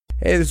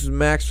Hey, this is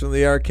Max from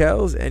the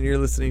Arkells, and you're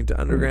listening to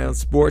Underground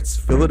Sports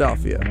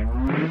Philadelphia.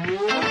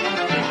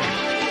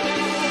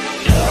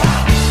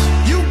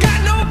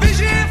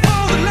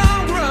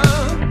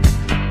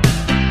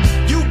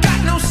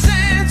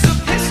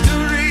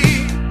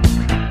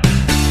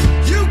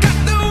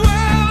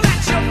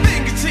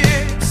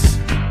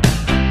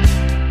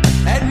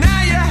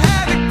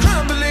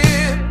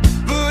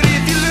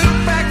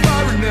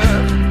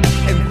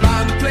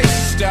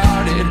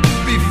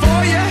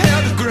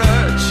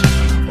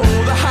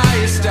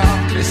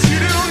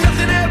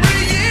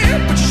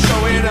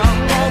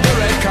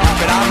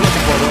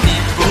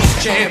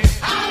 Champ.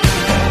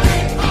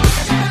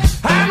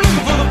 I'm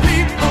looking for the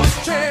people's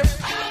champ.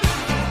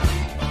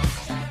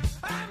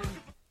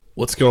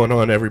 What's going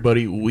on,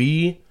 everybody?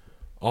 We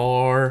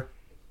are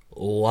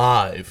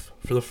live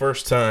for the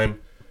first time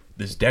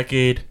this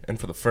decade and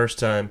for the first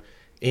time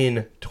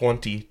in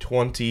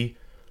 2020.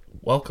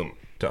 Welcome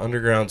to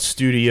Underground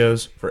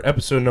Studios for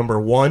episode number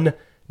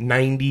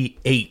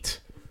 198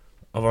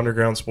 of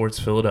Underground Sports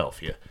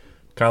Philadelphia.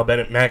 Kyle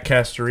Bennett, Matt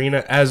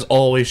Castorina, as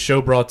always,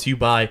 show brought to you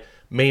by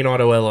Main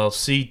Auto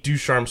LLC,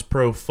 Ducharme's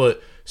Pro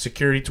Foot,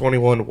 Security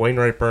 21,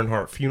 Wainwright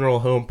Bernhardt Funeral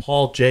Home,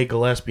 Paul J.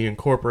 Gillespie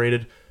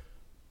Incorporated,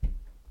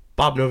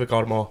 Bob Novick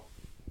Automall,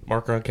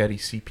 Mark Ronchetti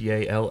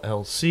CPA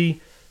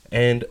LLC,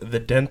 and the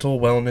Dental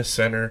Wellness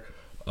Center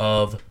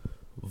of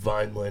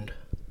Vineland.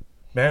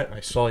 Matt,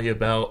 I saw you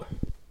about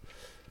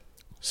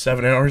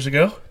 7 hours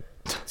ago.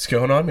 What's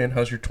going on, man?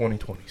 How's your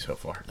 2020 so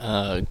far?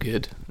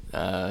 Good.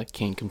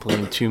 Can't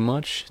complain too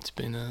much. It's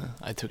been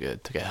I took a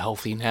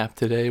healthy nap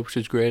today, which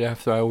was great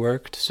after I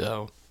worked,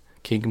 so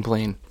can't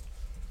complain.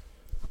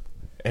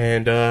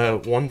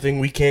 And one thing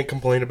we can't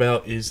complain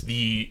about is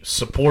the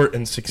support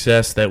and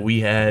success that we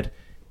had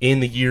in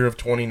the year of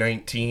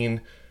 2019.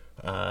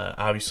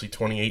 Obviously,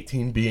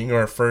 2018 being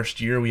our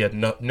first year, we had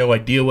no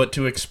idea what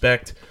to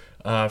expect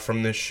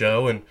from this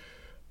show, and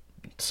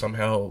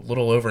somehow a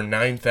little over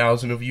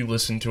 9,000 of you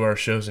listened to our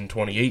shows in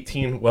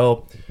 2018.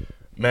 Well,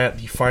 Matt,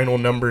 the final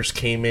numbers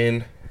came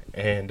in,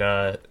 and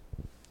the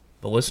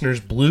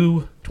listeners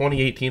blew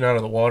 2018 out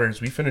of the water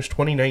as we finished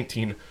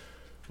 2019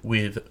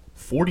 with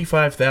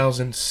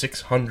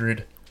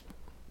 45,600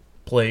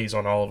 plays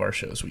on all of our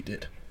shows we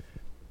did.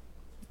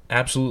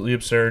 Absolutely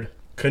absurd.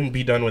 Couldn't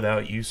be done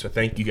without you, so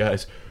thank you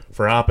guys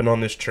for hopping on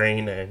this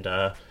train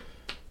and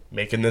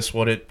making this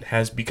what it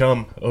has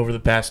become over the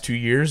past 2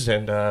 years.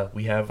 And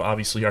we have,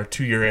 obviously, our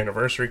 2-year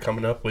anniversary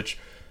coming up, which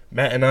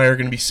Matt and I are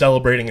going to be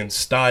celebrating in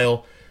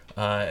style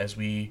as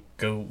we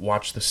go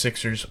watch the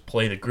Sixers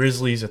play the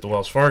Grizzlies at the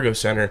Wells Fargo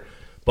Center.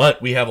 But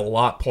we have a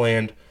lot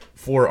planned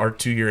for our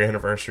 2-year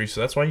anniversary,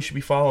 so that's why you should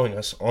be following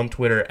us on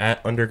Twitter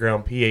at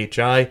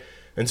UndergroundPHI.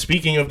 And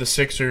speaking of the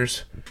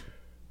Sixers,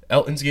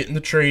 Elton's getting the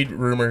trade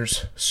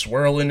rumors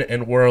swirling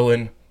and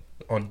whirling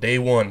on day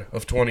one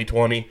of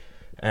 2020,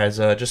 as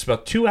just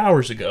about 2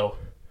 hours ago,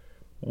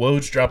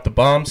 Woj dropped the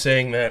bomb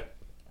saying that,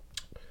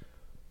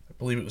 I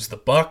believe it was the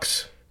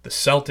Bucks, the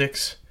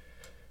Celtics,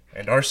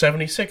 and our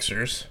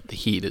 76ers, The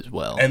Heat as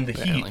well, and the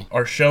apparently. Heat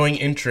are showing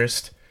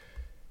interest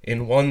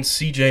in one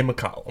CJ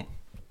McCollum.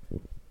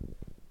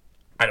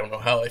 I don't know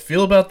how I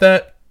feel about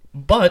that,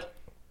 but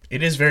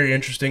it is very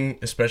interesting,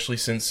 especially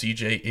since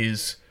CJ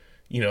is,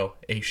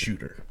 a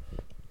shooter.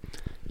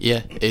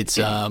 Yeah, it's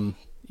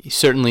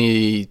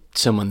certainly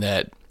someone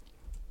that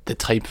the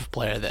type of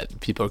player that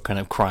people are kind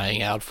of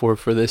crying out for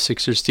this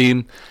Sixers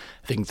team.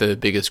 I think the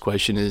biggest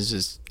question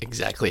is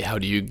exactly how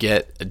do you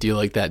get a deal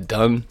like that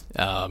done?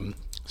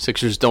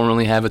 Sixers don't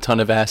really have a ton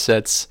of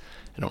assets.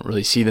 I don't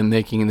really see them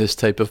making this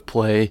type of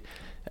play.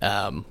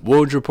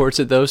 Woj reports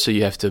it though, so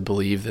you have to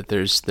believe that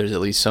there's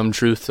at least some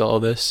truth to all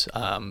this.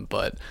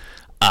 But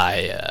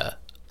I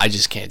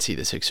just can't see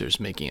the Sixers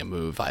making a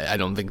move. I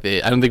don't think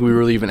we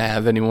really even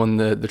have anyone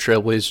the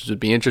Trailblazers would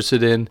be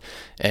interested in,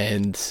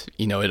 and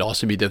it'd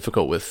also be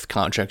difficult with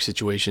contract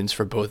situations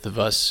for both of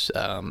us,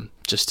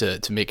 just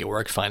to make it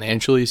work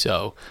financially.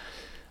 So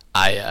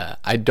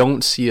I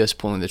don't see us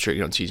pulling the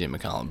trigger on CJ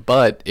McCollum,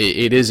 but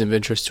it is of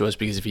interest to us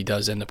because if he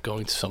does end up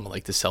going to someone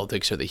like the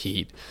Celtics or the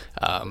Heat,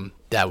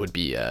 that would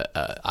be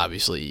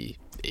obviously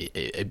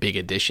a big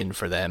addition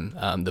for them,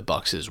 the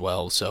Bucks as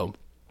well. So.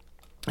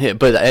 Yeah,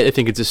 but I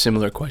think it's a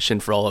similar question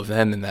for all of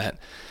them in that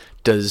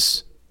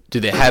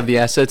do they have the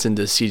assets and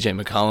does CJ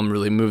McCollum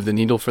really move the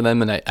needle for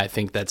them? And I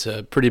think that's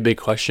a pretty big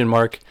question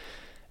mark.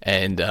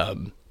 And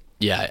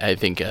I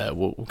think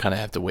we'll kind of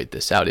have to wait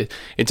this out.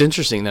 It's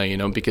interesting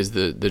though, because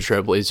the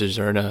Trailblazers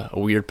are in a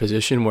weird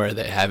position where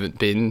they haven't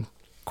been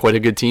quite a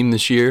good team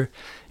this year.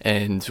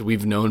 And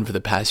we've known for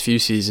the past few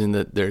seasons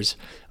that there's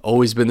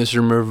always been this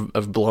rumor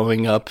of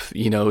blowing up,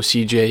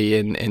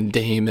 CJ and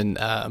Dame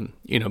and,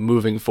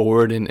 moving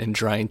forward and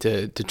trying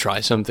to try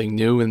something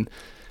new. And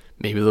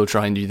maybe they'll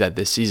try and do that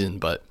this season.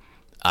 But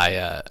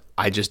I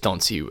just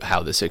don't see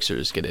how the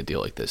Sixers get a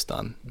deal like this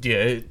done.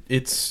 Yeah,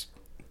 it's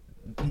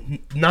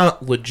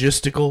not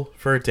logistical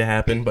for it to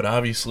happen, but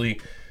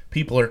obviously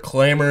people are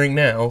clamoring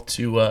now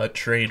to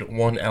trade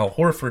one Al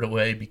Horford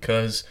away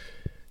because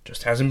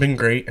just hasn't been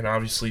great. And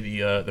obviously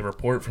the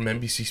report from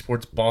NBC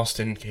Sports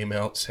Boston came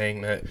out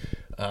saying that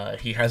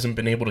he hasn't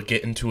been able to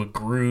get into a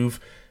groove,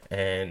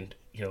 and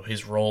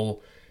his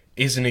role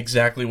isn't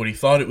exactly what he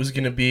thought it was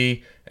going to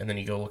be. And then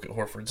you go look at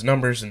Horford's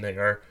numbers, and they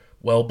are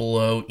well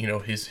below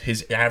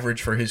his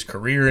average for his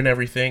career and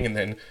everything. And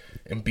then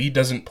Embiid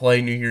doesn't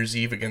play New Year's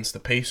Eve against the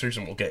Pacers,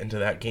 and we'll get into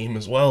that game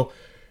as well.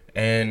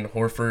 And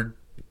Horford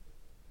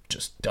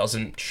just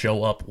doesn't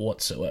show up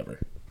whatsoever.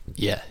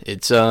 Yeah,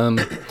 it's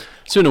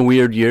been a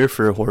weird year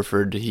for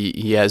Horford.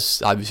 He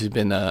has obviously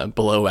been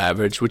below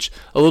average, which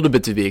a little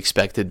bit to be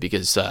expected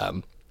because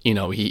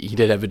he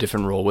did have a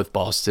different role with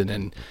Boston,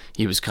 and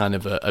he was kind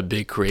of a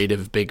big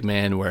creative big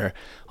man, where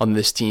on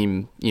this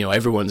team,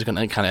 everyone's going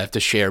to kind of have to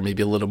share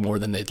maybe a little more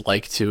than they'd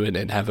like to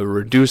and have a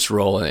reduced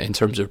role in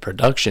terms of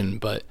production.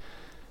 But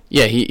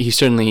yeah, he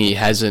certainly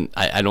hasn't,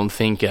 I don't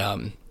think,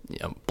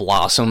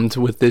 blossomed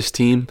with this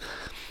team.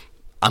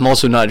 I'm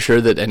also not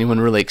sure that anyone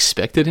really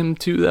expected him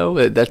to,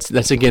 though.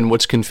 That's again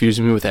what's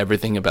confusing me with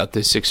everything about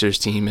this Sixers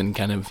team and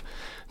kind of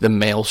the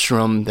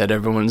maelstrom that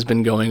everyone's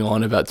been going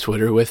on about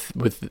Twitter with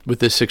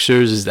the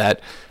Sixers, is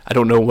that I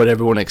don't know what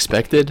everyone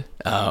expected.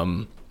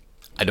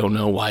 I don't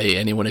know why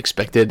anyone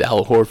expected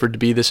Al Horford to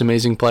be this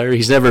amazing player.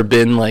 He's never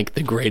been like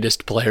the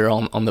greatest player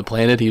on the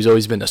planet. He's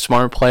always been a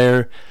smart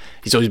player.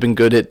 He's always been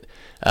good at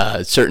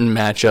certain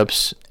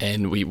matchups,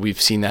 and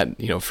we've seen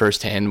that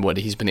firsthand what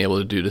he's been able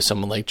to do to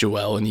someone like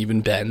Joel and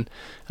even Ben.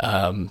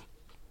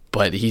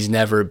 But he's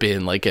never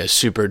been like a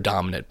super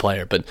dominant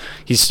player. But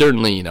he's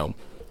certainly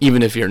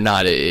even if you're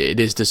not, it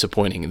is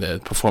disappointing the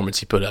performance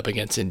he put up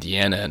against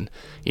Indiana. And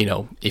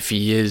if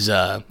he is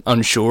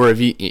unsure, if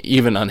he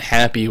even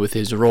unhappy with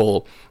his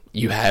role,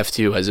 you have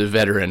to, as a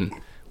veteran,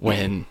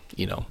 when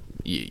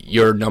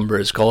your number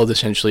is called,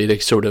 essentially, to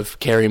sort of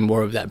carry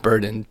more of that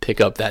burden, pick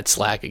up that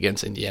slack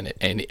against Indiana,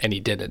 and he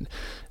didn't.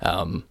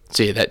 So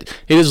yeah, that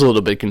it is a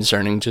little bit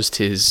concerning, just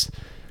his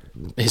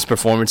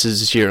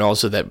performances this year, and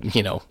also that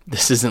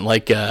this isn't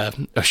like a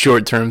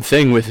short-term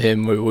thing with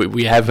him.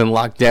 We have him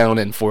locked down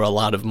and for a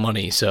lot of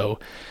money. So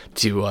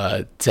to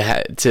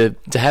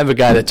have a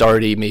guy that's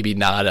already maybe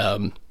not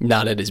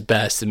at his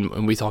best,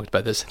 and we talked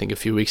about this I think a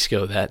few weeks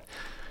ago, that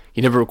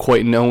you never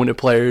quite know when a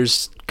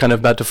player's kind of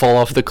about to fall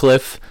off the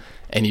cliff.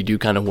 And you do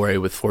kind of worry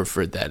with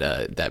Horford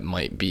that that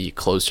might be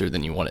closer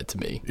than you want it to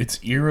be. It's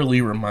eerily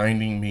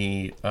reminding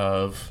me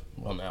of,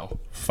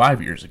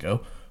 5 years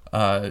ago,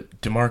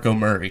 DeMarco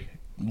Murray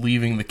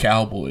leaving the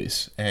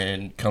Cowboys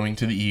and coming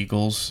to the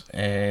Eagles.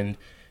 And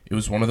it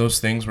was one of those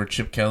things where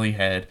Chip Kelly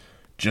had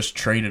just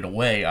traded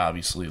away,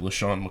 obviously,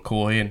 LaShawn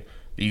McCoy, and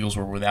the Eagles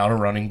were without a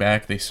running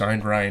back. They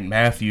signed Ryan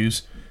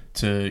Matthews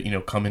to,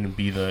 come in and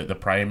be the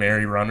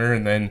primary runner,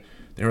 and then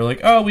they were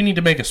like, oh, we need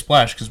to make a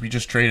splash because we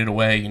just traded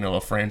away,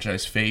 a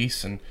franchise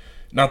face. And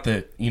not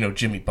that,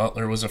 Jimmy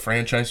Butler was a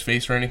franchise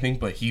face or anything,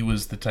 but he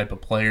was the type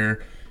of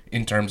player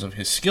in terms of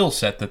his skill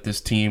set that this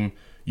team,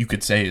 you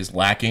could say, is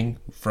lacking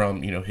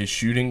from, his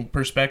shooting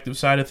perspective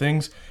side of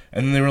things.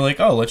 And then they were like,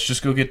 oh, let's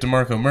just go get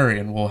DeMarco Murray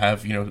and we'll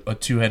have, a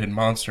two-headed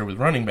monster with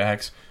running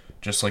backs,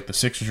 just like the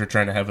Sixers are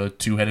trying to have a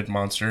two-headed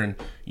monster and,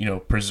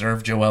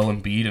 preserve Joel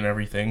Embiid and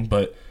everything.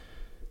 But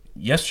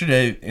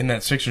yesterday in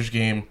that Sixers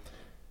game,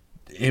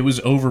 it was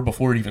over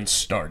before it even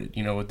started.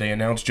 They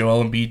announced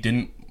Joel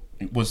Embiid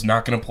was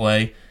not going to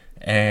play,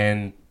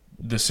 and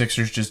the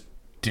Sixers just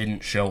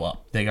didn't show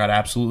up. They got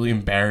absolutely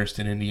embarrassed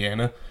in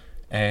Indiana,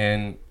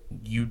 and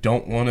you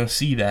don't want to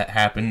see that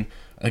happen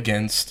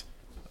against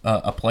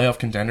a playoff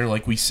contender.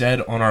 Like we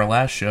said on our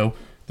last show,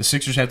 the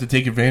Sixers have to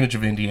take advantage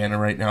of Indiana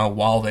right now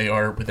while they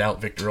are without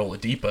Victor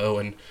Oladipo,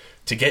 and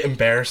to get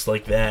embarrassed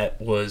like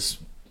that was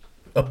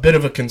a bit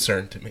of a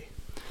concern to me.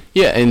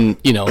 Yeah, and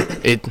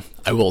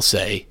I will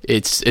say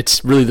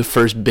it's really the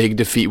first big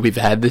defeat we've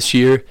had this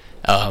year,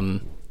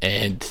 and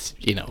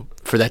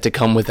for that to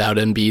come without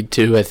Embiid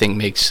too, I think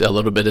makes a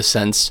little bit of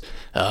sense.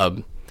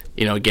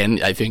 Again,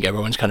 I think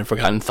everyone's kind of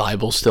forgotten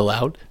Thybulle's still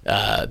out.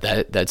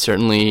 That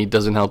certainly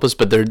doesn't help us,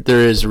 but there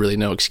is really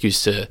no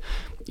excuse to.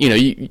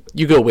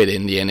 You go away to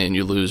Indiana and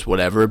you lose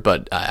whatever,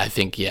 but I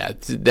think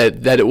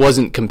that it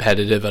wasn't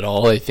competitive at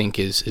all, I think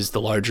is the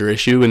larger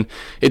issue, and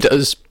it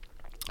does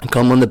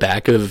come on the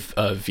back of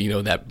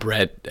that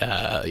Brett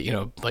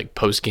like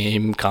post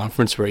game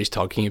conference where he's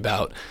talking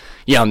about,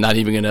 I'm not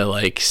even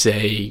gonna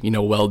say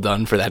well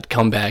done for that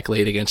comeback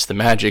late against the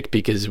Magic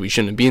because we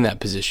shouldn't be in that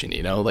position.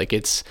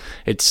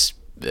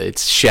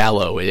 It's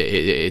shallow,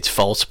 it's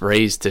false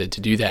praise to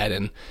do that,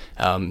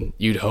 and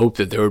you'd hope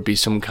that there would be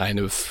some kind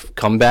of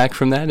comeback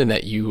from that and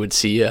that you would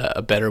see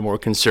a better, more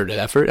concerted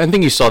effort. I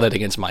think you saw that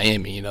against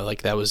Miami.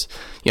 That was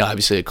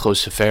obviously a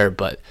close affair,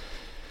 but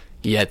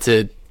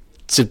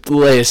to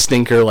lay a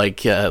stinker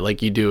like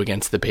you do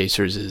against the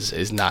Pacers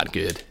is not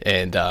good,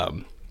 and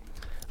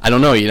I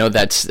don't know.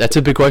 That's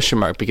a big question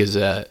mark because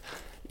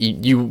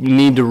you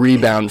need to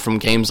rebound from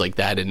games like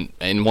that,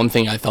 and one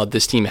thing I thought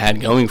this team had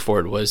going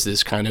for it was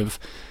this kind of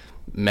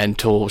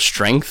mental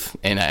strength,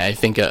 and I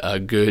think a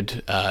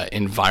good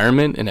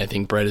environment, and I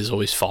think Brett has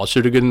always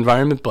fostered a good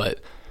environment, but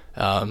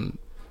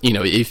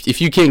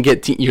if you can't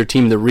get your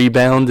team to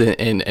rebound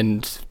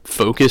and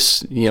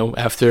focus,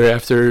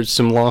 after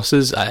some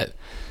losses, that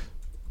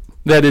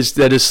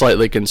is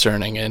slightly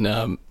concerning. And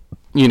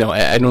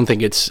I don't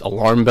think it's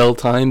alarm bell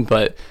time,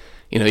 but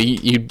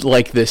you'd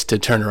like this to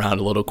turn around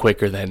a little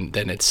quicker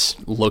than it's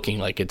looking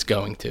like it's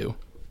going to.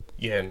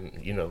 Yeah,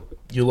 and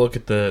you look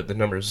at the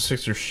numbers. The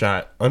Sixers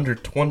shot under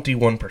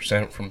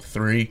 21% from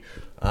three,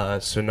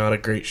 so not a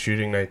great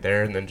shooting night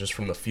there. And then just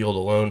from the field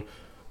alone,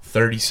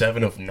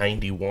 37 of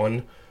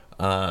 91.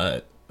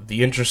 The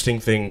interesting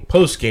thing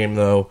post game,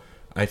 though,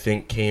 I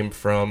think came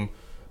from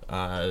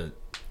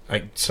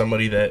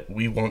somebody that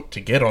we want to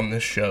get on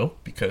this show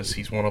because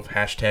he's one of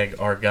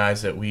 #our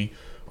guys that we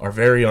are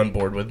very on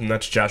board with, and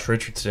that's Josh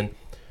Richardson.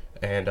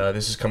 And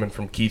this is coming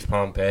from Keith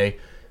Pompey.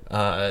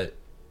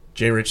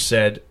 J. Rich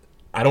said,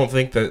 I don't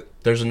think that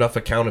there's enough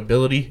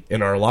accountability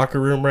in our locker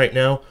room right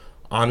now.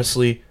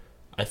 Honestly,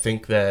 I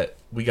think that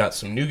we got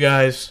some new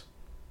guys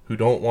who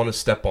don't want to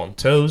step on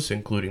toes,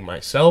 including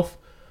myself.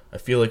 I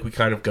feel like we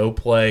kind of go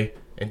play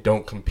and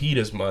don't compete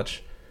as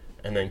much.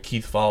 And then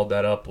Keith followed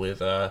that up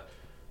with,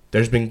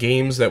 there's been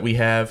games that we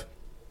have,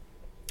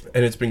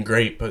 and it's been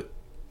great, but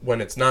when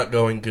it's not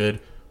going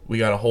good, we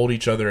got to hold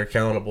each other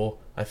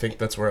accountable. I think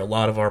that's where a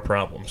lot of our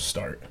problems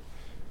start.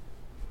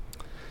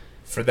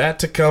 For that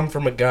to come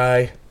from a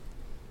guy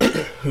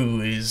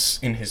who is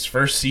in his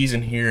first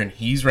season here and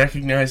he's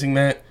recognizing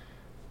that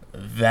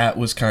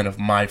was kind of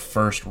my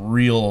first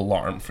real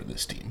alarm for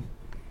this team.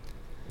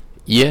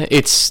 Yeah,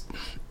 it's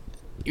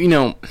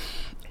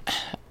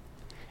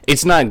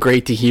not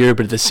great to hear,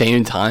 but at the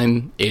same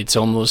time, it's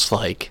almost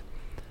like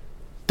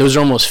those are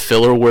almost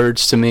filler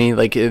words to me.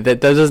 Like that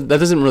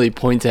doesn't really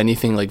point to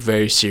anything like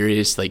very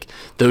serious. Like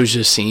those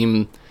just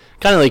seem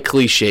kind of like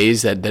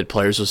cliches that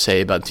players will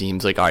say about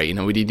teams. Like, all right,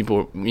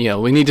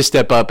 we need to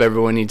step up.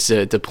 Everyone needs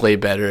to play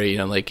better.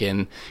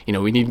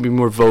 We need to be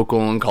more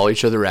vocal and call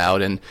each other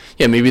out. And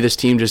yeah, maybe this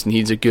team just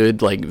needs a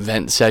good like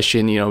vent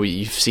session.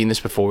 You've seen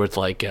this before with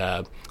like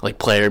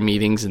player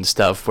meetings and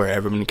stuff where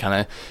everyone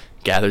kind of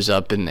gathers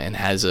up and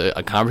has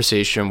a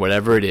conversation,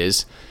 whatever it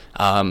is.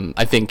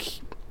 I think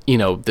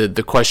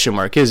the question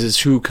mark is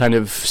who kind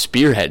of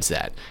spearheads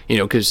that.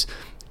 Because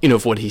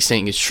if what he's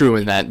saying is true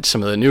and that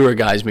some of the newer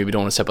guys maybe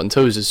don't want to step on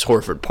toes, is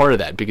Horford part of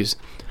that? Because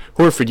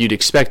Horford, you'd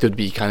expect would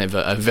be kind of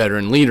a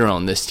veteran leader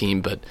on this team,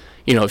 but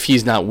if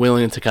he's not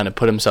willing to kind of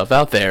put himself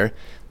out there,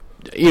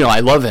 I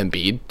love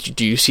Embiid.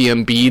 Do you see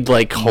Embiid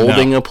like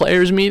holding a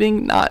players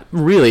meeting? Not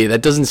really.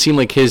 That doesn't seem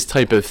like his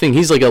type of thing.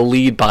 He's like a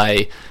lead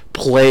by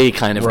play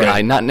kind of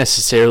guy, not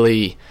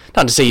necessarily.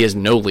 Not to say he has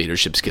no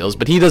leadership skills,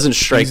 but he doesn't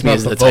strike me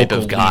as the type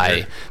of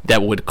guy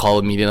that would call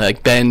a meeting.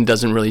 Like Ben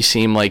doesn't really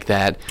seem like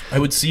that. I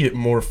would see it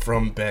more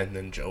from Ben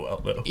than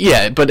Joel, though.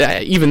 Yeah, but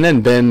even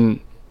then,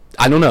 Ben,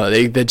 I don't know.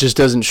 That just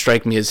doesn't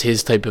strike me as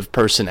his type of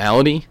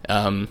personality.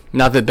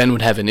 Not that Ben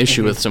would have an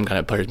issue with some kind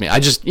of players meeting. I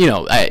just,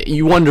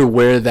 you wonder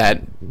where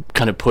that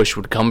kind of push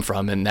would come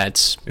from, and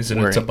that's is it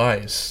a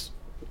Tobias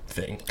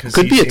thing?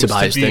 Could be a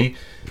Tobias thing.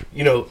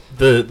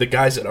 The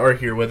guys that are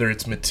here, whether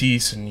it's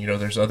Matisse and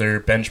there's other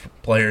bench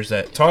players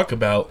that talk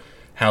about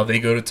how they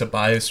go to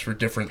Tobias for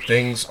different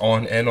things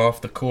on and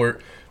off the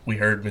court. We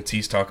heard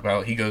Matisse talk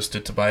about he goes to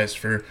Tobias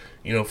for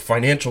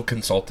financial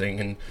consulting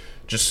and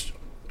just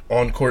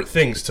on court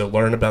things to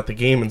learn about the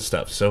game and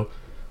stuff. So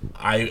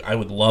I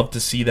would love to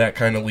see that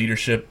kind of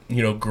leadership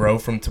grow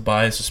from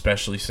Tobias,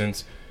 especially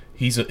since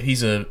he's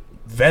a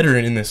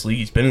veteran in this league.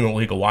 He's been in the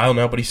league a while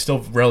now, but he's still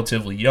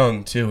relatively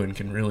young too and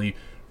can really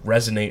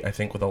resonate, I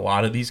think, with a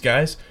lot of these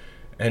guys.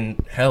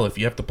 And hell, if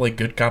you have to play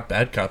good cop,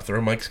 bad cop,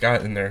 throw Mike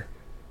Scott in there.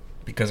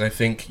 Because I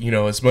think,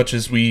 as much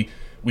as we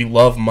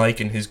love Mike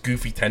and his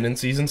goofy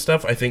tendencies and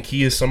stuff, I think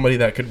he is somebody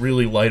that could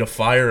really light a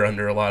fire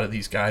under a lot of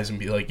these guys and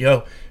be like,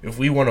 yo, if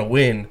we want to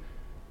win,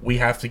 we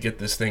have to get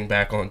this thing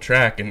back on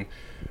track. And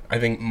I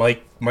think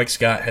Mike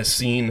Scott has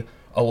seen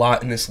a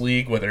lot in this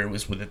league, whether it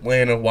was with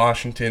Atlanta,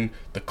 Washington,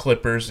 the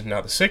Clippers, and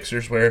now the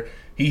Sixers, where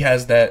he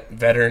has that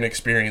veteran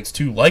experience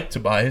too, like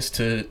Tobias,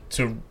 to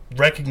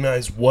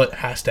recognize what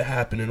has to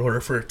happen in order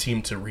for a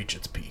team to reach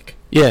its peak.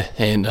 Yeah,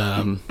 and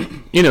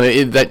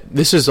that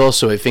this is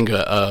also, I think,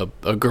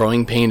 a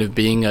growing pain of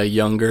being a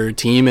younger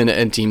team and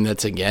a team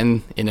that's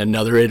again in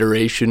another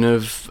iteration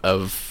of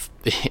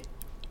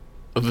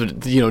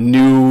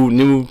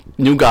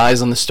new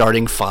guys on the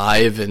starting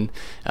five, and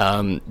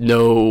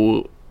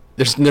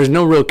there's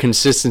no real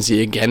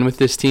consistency again with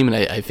this team, and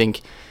I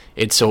think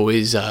it's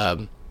always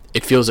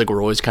it feels like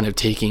we're always kind of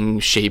taking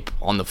shape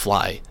on the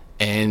fly.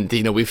 And,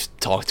 we've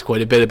talked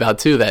quite a bit about,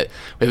 too, that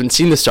we haven't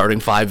seen the starting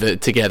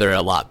five together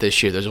a lot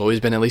this year. There's always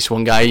been at least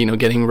one guy,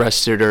 getting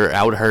rested or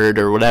out hurt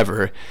or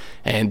whatever.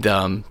 And,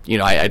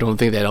 I don't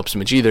think that helps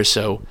much either.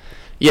 So,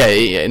 yeah,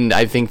 and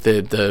I think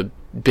the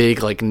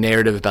big,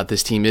 narrative about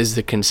this team is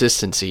the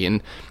consistency.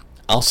 And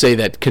I'll say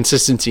that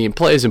consistency in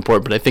play is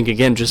important, but I think,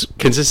 again, just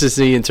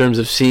consistency in terms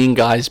of seeing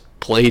guys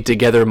play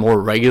together more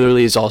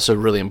regularly is also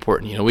really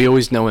important. We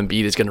always know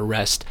Embiid is going to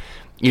rest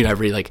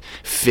every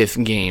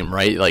fifth game,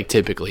 right?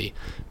 Typically.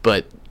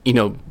 But,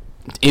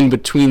 in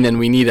between then,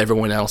 we need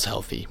everyone else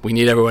healthy. We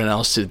need everyone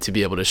else to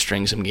be able to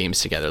string some games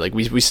together. Like,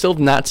 we still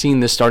have not seen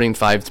the starting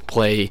five to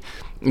play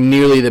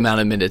nearly the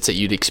amount of minutes that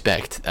you'd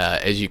expect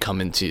as you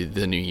come into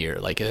the new year.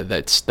 Like,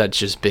 that's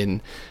just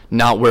been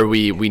not where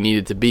we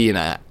needed to be, and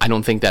I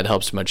don't think that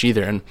helps much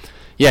either. And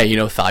yeah,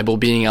 Thibault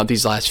being out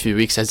these last few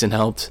weeks hasn't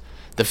helped.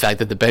 The fact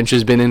that the bench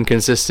has been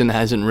inconsistent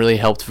hasn't really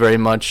helped very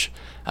much.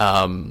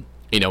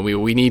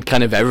 We need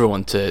kind of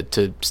everyone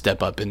to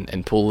step up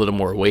and pull a little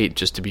more weight,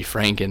 just to be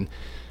frank. And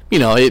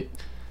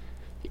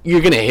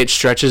you're going to hit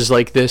stretches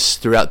like this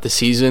throughout the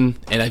season,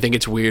 and I think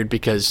it's weird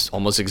because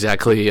almost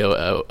exactly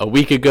a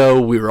week ago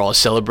we were all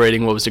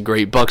celebrating what was a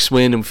great Bucks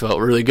win and felt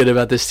really good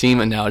about this team,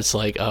 and now it's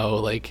like,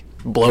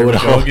 blow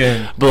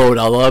it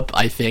all up.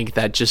 I think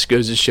that just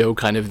goes to show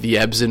kind of the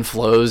ebbs and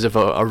flows of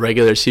a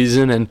regular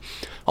season, and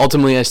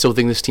ultimately I still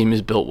think this team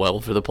is built well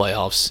for the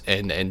playoffs,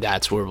 and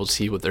that's where we'll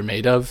see what they're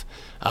made of.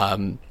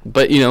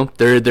 But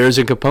there's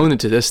a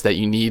component to this that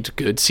you need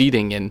good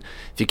seeding, and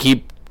if you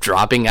keep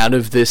dropping out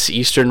of this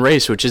Eastern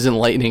race, which isn't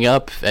lightening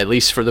up, at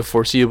least for the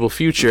foreseeable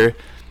future,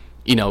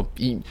 you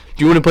want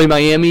to play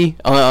Miami,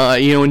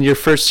 in your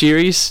first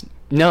series?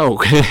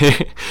 No.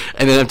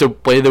 And then have to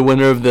play the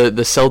winner of the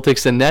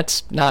Celtics and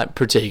Nets? Not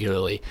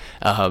particularly.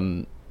 That's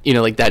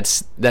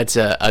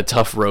a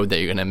tough road that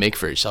you're going to make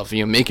for yourself.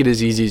 Make it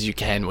as easy as you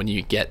can when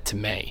you get to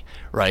May,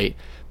 right?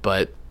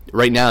 But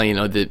right now,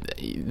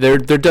 there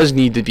does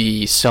need to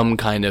be some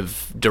kind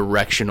of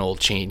directional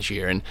change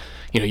here. And,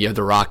 you have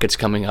the Rockets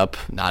coming up,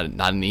 not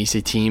an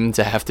easy team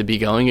to have to be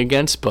going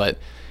against, but,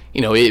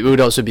 it would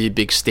also be a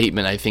big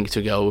statement, I think,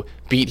 to go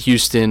beat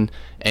Houston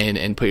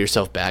and put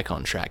yourself back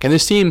on track. And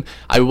this team,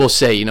 I will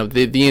say,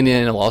 the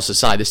Indiana loss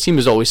aside, this team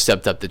has always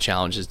stepped up to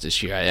challenges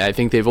this year. I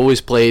think they've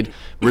always played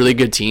really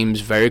good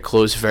teams, very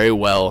close, very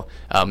well.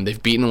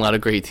 They've beaten a lot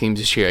of great teams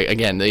this year.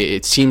 Again,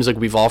 it seems like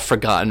we've all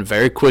forgotten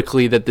very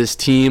quickly that this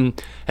team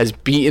has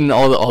beaten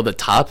all the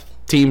top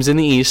teams in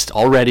the East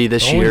already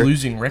this year. The only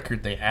losing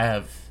record they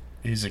have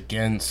is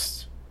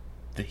against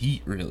the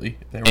Heat, really.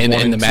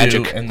 And the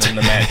Magic. And then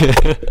the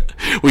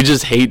Magic. We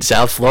just hate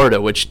South Florida,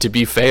 which, to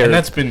be fair... And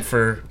that's been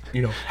for,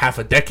 half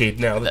a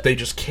decade now, that they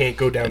just can't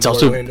go down to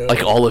Orlando. It's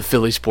also, all of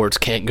Philly sports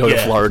can't go to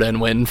Florida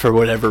and win for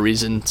whatever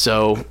reason.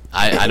 So,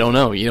 I don't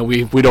know.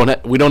 We don't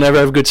ever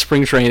have good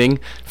spring training.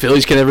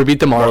 Phillies can never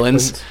beat the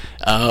Marlins.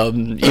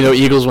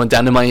 Eagles went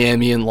down to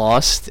Miami and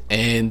lost.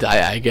 And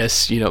I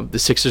guess, the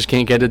Sixers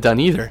can't get it done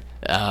either.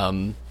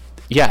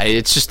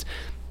 It's just...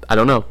 I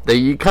don't know.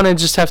 You kind of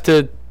just have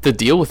to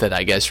deal with it,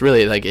 I guess,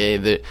 really.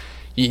 I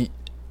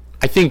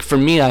think for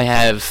me, I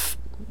have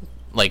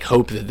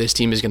hope that this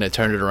team is going to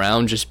turn it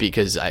around, just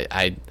because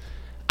I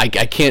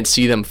can't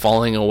see them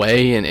falling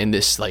away in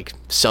this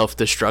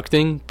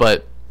self-destructing,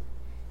 but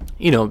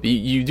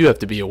you do have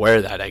to be aware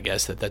of that, I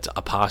guess, that's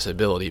a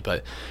possibility.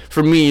 But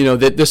for me,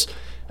 that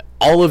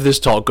all of this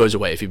talk goes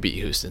away if you beat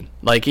Houston.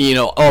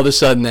 All of a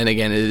sudden, then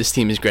again, this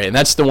team is great. And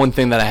that's the one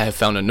thing that I have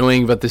found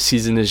annoying about this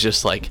season, is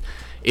just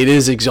it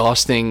is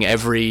exhausting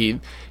every,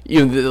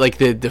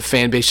 the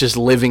fan base just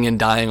living and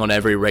dying on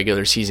every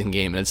regular season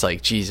game. And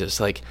it's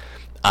Jesus,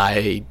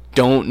 I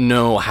don't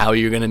know how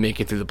you're going to make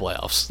it through the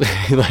playoffs.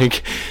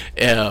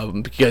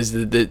 Because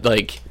the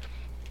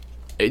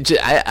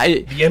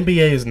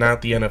NBA is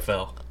not the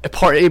NFL.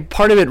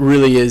 Part of it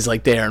really is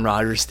the Aaron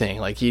Rodgers thing.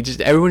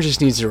 Everyone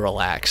just needs to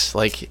relax.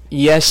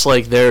 Yes,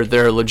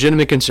 there are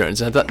legitimate concerns.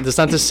 That's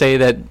not to say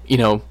that,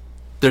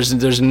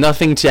 there's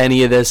nothing to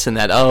any of this, and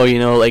that,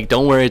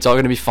 don't worry, it's all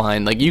going to be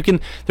fine.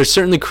 There's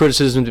certainly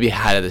criticism to be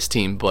had of this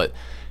team, but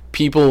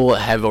people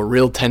have a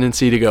real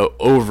tendency to go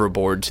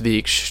overboard to the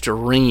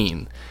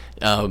extreme.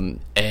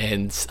 And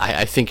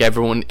I think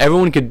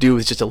everyone could do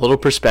with just a little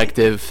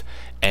perspective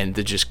and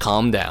to just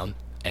calm down.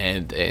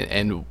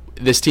 And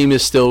this team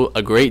is still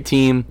a great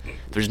team.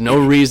 There's no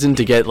reason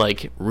to get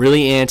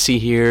really antsy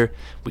here.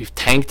 We've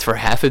tanked for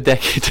half a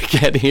decade to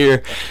get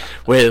here.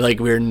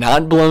 We're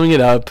not blowing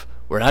it up.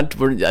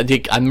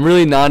 I'm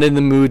really not in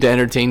the mood to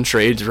entertain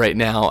trades right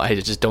now. I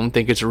just don't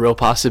think it's a real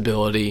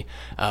possibility.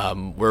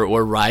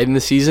 We're riding the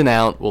season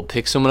out. We'll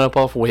pick someone up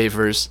off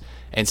waivers,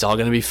 and it's all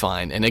going to be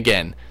fine. And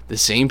again, the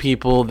same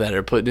people that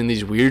are putting in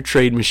these weird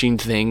trade machine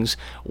things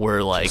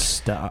were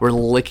we're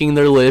licking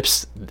their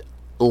lips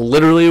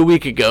literally a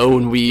week ago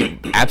when we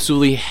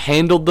absolutely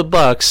handled the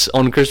Bucks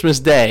on Christmas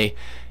Day.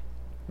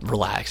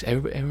 Relax.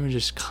 Everyone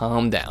just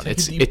calm down.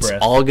 It's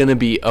all going to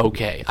be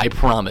okay. I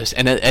promise.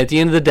 And at the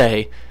end of the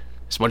day,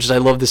 as much as I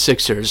love the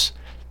Sixers,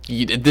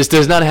 this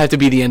does not have to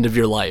be the end of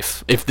your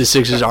life if the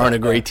Sixers aren't a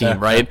great team,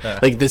 right?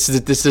 This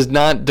does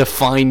not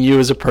define you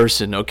as a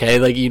person,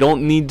 okay? You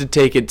don't need to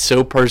take it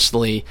so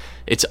personally.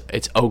 It's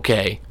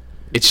okay.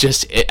 It's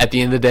just, at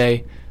the end of the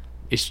day,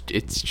 it's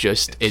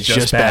just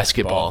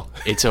basketball.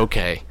 It's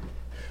okay.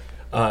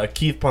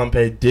 Keith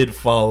Pompey did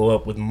follow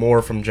up with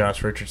more from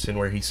Josh Richardson,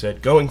 where he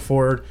said, going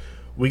forward,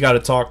 we got to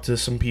talk to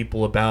some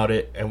people about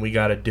it, and we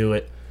got to do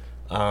it.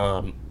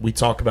 We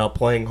talk about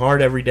playing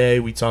hard every day.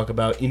 We talk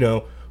about,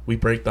 we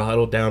break the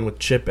huddle down with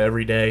Chip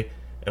every day,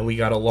 and we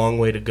got a long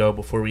way to go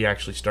before we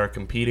actually start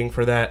competing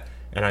for that.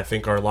 and I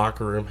think our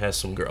locker room has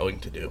some growing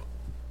to do,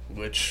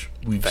 which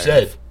we've Fair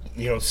said,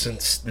 enough.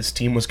 Since this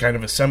team was kind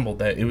of assembled,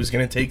 that it was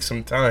going to take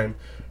some time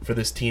for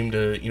this team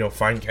to,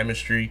 find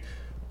chemistry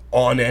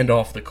on and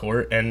off the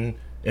court, and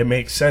it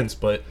makes sense.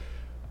 But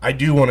I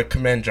do want to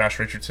commend Josh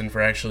Richardson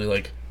for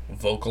actually,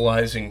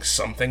 vocalizing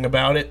something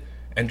about it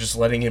and just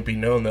letting it be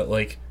known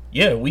that,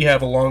 yeah, we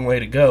have a long way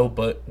to go,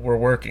 but we're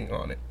working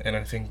on it. And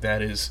I think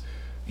that is,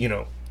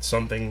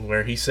 something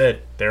where he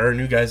said there are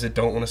new guys that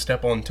don't want to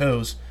step on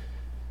toes.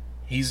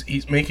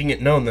 He's making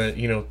it known that,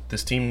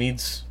 this team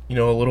needs, a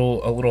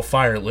little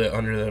fire lit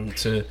under them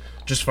to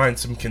just find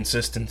some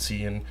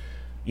consistency and,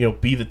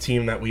 be the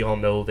team that we all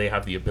know they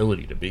have the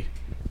ability to be.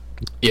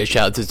 Yeah,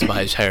 shout out to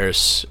Tobias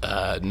Harris.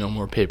 No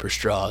more paper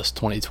straws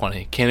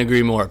 2020. Can't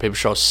agree more. Paper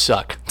straws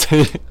suck.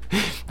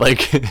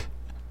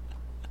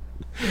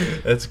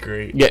 That's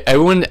great. Yeah,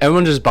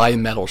 everyone just buy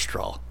metal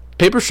straw.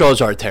 Paper straws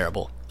are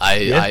terrible.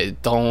 I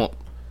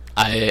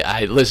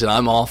listen,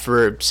 I'm all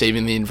for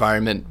saving the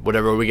environment,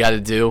 whatever we got to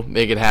do,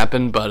 make it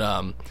happen, but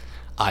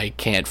I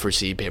can't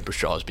foresee paper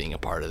straws being a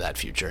part of that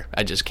future.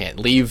 I just can't.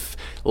 Leave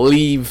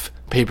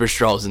paper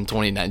straws in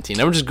 2019.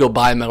 I would just go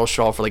buy a metal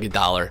straw for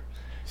 $1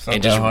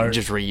 and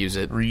just reuse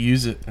it.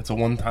 Reuse it. It's a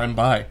one-time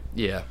buy.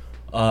 Yeah.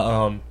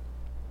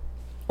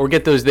 Or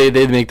get those. They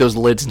make those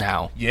lids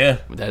now. Yeah.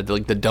 That,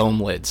 the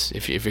dome lids.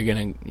 If you're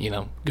gonna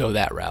go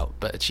that route,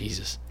 but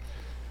Jesus.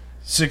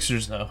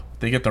 Sixers though,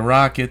 they get the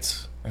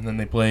Rockets, and then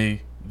they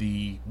play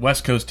the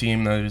West Coast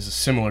team that is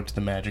similar to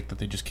the Magic that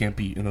they just can't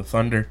beat in the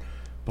Thunder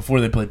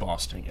before they play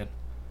Boston again.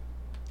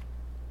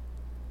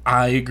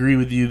 I agree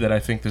with you that I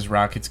think this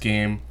Rockets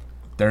game,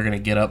 they're gonna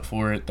get up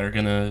for it. They're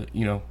gonna,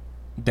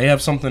 they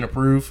have something to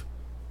prove.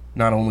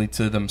 Not only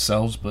to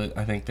themselves, but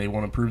I think they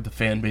want to prove the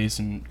fan base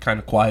and kind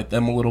of quiet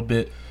them a little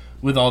bit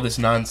with all this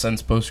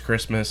nonsense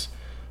post-Christmas.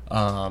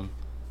 The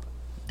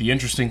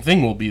interesting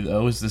thing will be,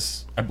 though, is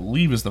this, I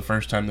believe, is the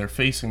first time they're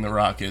facing the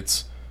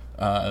Rockets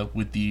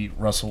with the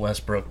Russell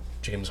Westbrook,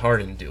 James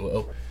Harden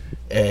duo.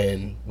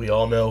 And we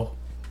all know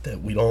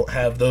that we don't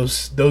have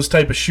those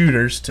type of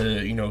shooters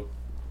to,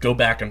 go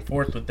back and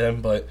forth with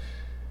them, but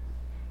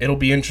it'll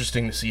be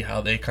interesting to see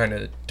how they kind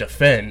of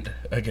defend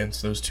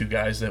against those two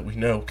guys that we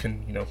know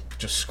can,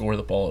 just score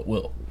the ball at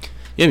will.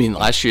 Yeah, I mean,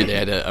 last year they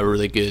had a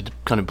really good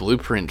kind of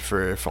blueprint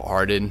for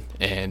Harden,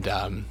 and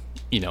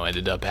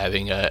ended up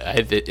having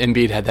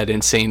Embiid had that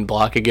insane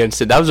block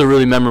against it. That was a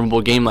really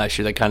memorable game last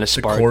year. That kind of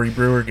sparked the Corey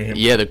Brewer game.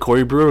 Yeah, the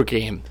Corey Brewer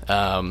game.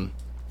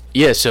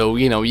 Yeah, so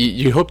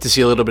you hope to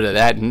see a little bit of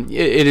that, and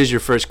it is your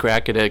first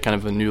crack at a kind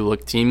of a new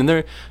look team, and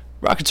they're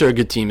Rockets are a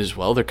good team as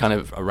well. They're kind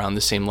of around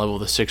the same level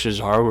the Sixers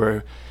are,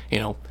 where,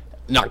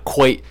 not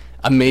quite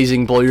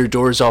amazing, blow your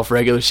doors off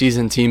regular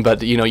season team, but,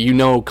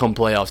 come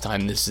playoff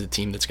time, this is a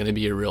team that's going to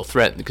be a real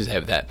threat because they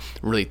have that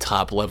really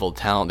top level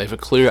talent. They have a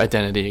clear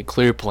identity, a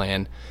clear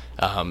plan.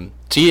 I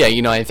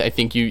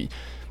think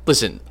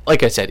listen,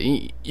 like I said,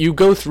 you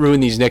go through in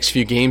these next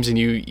few games and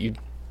you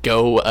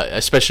go,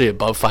 especially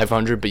above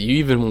 500, but you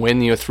even win,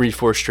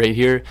 3-4 straight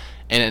here,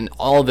 and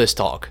all this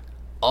talk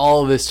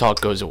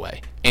goes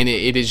away. And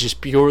it is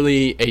just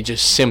purely a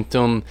just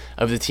symptom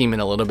of the team in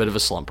a little bit of a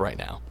slump right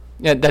now.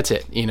 Yeah, that's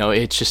it.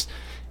 It's just,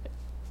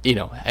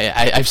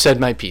 I've said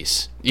my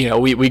piece.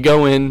 We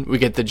go in, we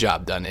get the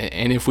job done.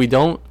 And if we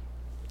don't,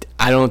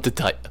 I don't know what to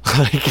tell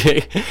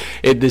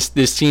you.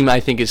 This team, I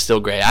think, is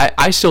still great.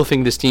 I still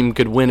think this team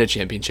could win a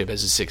championship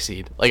as a 6th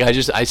seed.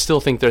 I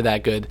still think they're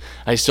that good.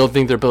 I still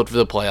think they're built for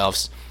the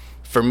playoffs.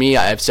 For me,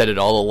 I've said it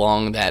all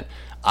along that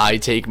I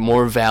take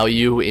more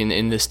value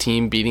in this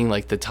team beating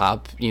the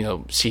top,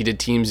 seeded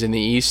teams in the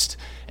East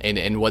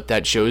and what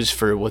that shows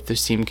for what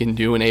this team can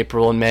do in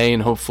April and May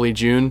and hopefully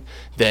June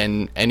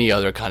than any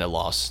other kind of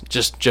loss.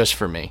 Just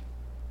for me.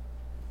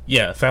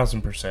 Yeah,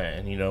 1,000%.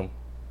 And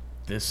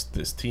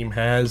this team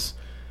has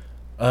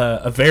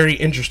a very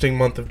interesting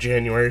month of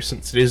January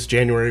since it is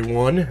January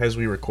 1 as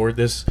we record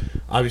this.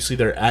 Obviously,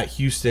 they're at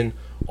Houston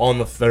on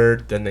the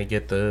 3rd. Then they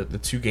get the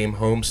 2-game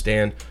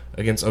homestand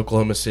against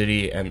Oklahoma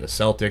City and the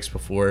Celtics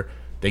before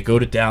they go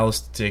to Dallas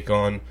to take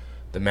on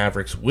the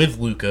Mavericks with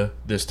Luka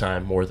this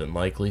time, more than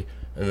likely.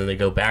 And then they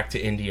go back to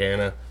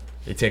Indiana.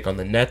 They take on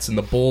the Nets and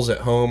the Bulls at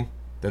home.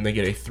 Then they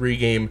get a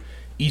 3-game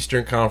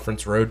Eastern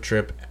Conference road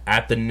trip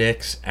at the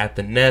Knicks, at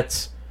the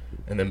Nets,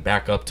 and then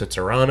back up to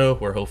Toronto,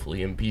 where hopefully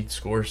Embiid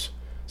scores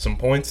some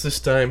points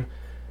this time.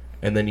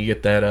 And then you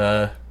get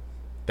that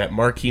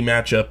marquee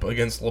matchup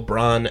against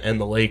LeBron and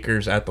the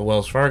Lakers at the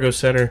Wells Fargo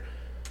Center.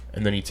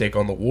 And then you take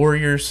on the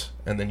Warriors,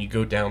 and then you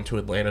go down to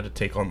Atlanta to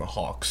take on the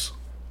Hawks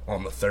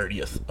on the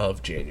 30th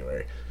of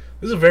January.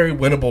 This is a very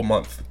winnable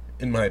month,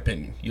 in my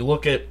opinion. You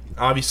look at,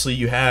 obviously,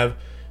 you have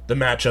the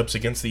matchups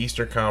against the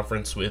Eastern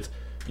Conference with,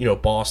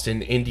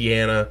 Boston,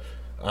 Indiana.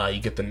 You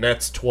get the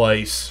Nets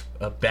twice,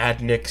 a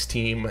bad Knicks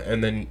team,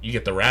 and then you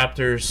get the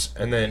Raptors,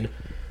 and then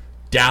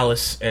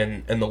Dallas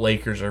and the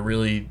Lakers are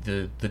really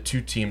the two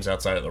teams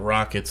outside of the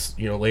Rockets,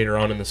 later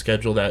on in the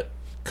schedule that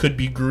could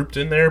be grouped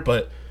in there,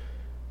 but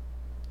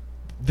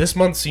this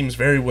month seems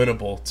very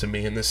winnable to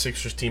me, and this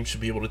Sixers team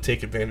should be able to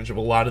take advantage of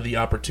a lot of the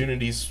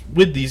opportunities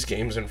with these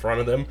games in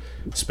front of them,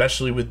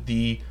 especially with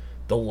the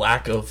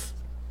lack of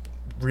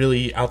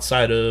really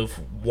outside of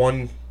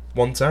one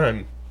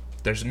time.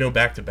 There's no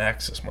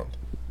back-to-backs this month.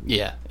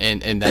 Yeah,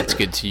 and that's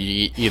good to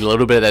you get a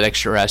little bit of that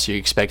extra rest. You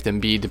expect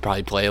Embiid to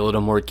probably play a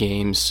little more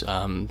games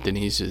than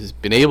he's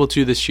been able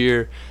to this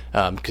year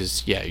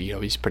because,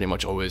 he's pretty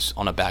much always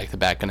on a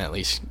back-to-back and at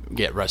least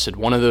get rested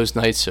one of those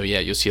nights. So,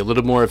 you'll see a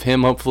little more of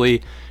him,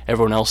 hopefully.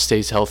 Everyone else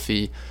stays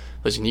healthy.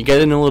 Listen, you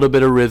get in a little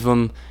bit of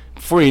rhythm.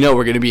 Before you know,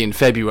 we're going to be in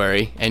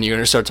February, and you're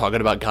going to start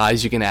talking about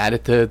guys you can add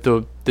at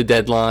the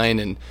deadline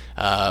and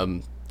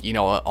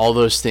all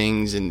those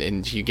things,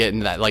 and you get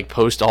into that like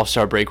post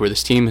All-Star break where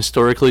this team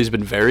historically has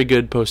been very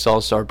good post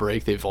All-Star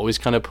break. They've always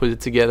kind of put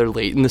it together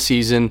late in the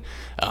season.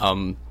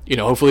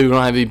 Hopefully we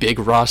don't have any big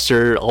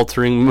roster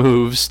altering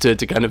moves to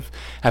kind of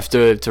have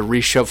to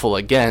reshuffle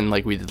again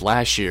like we did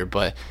last year.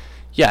 But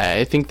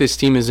I think this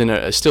team is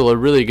in still a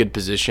really good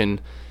position.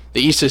 The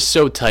East is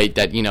so tight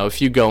that,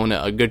 if you go on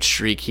a good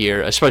streak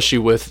here, especially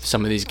with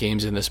some of these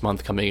games in this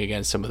month coming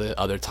against some of the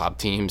other top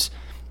teams,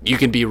 you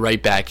can be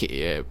right back at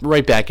the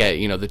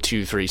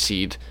 2-3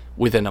 seed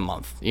within a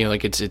month.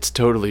 It's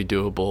totally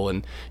doable,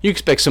 and you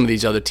expect some of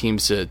these other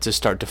teams to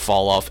start to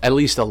fall off at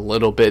least a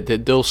little bit.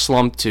 That they'll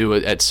slump to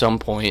at some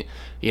point.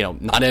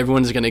 Not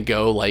everyone's going to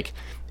go like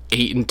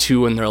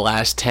 8-2 in their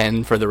last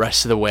 10 for the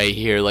rest of the way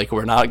here. Like,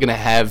 we're not going to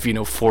have 4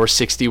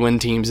 60-win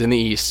teams in the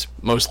East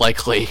most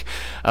likely.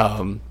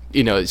 So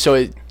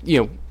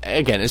again,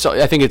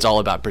 I think it's all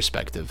about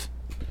perspective.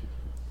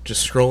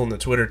 Just scrolling the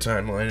Twitter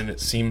timeline, and it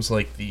seems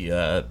like the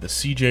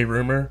CJ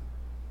rumor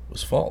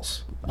was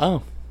false.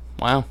 Oh,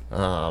 wow.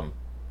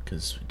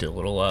 Because we did a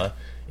little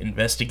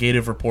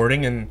investigative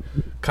reporting, and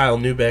Kyle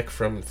Neubeck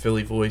from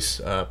Philly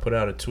Voice put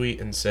out a tweet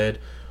and said,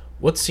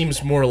 "What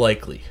seems more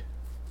likely?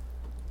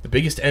 The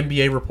biggest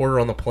NBA reporter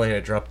on the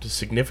planet dropped a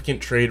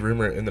significant trade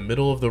rumor in the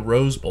middle of the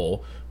Rose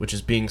Bowl, which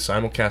is being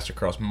simulcast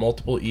across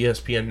multiple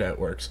ESPN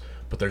networks,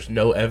 but there's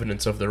no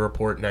evidence of the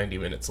report 90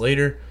 minutes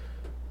later,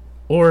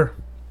 or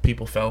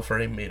people fell for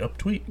a made-up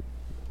tweet."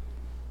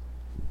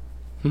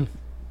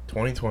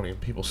 2020,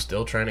 and people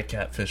still trying to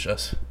catfish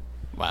us.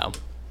 Wow.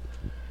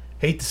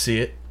 Hate to see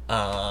it,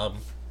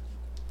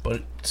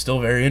 but still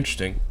very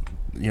interesting.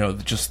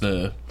 Just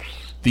the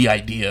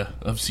idea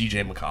of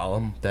CJ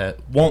McCollum. That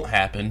won't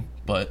happen,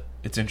 but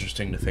it's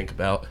interesting to think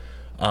about.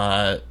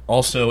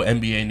 Also,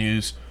 NBA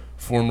news,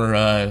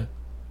 former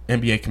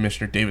NBA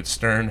Commissioner David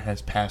Stern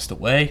has passed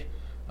away.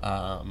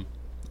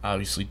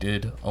 Obviously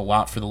did a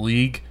lot for the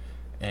league,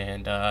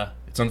 and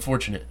it's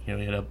unfortunate. He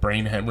had a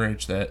brain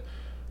hemorrhage that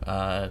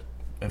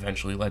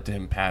eventually led to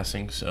him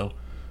passing. So,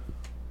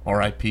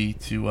 R.I.P.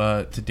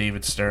 to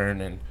David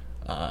Stern, and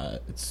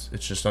it's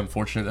just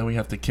unfortunate that we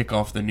have to kick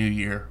off the new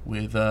year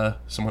with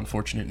some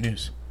unfortunate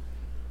news.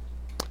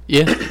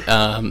 Yeah,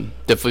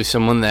 definitely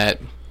someone that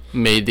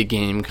made the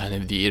game kind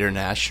of the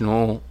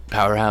international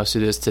powerhouse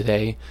it is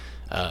today.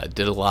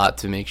 Did a lot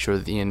to make sure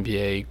that the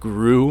NBA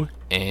grew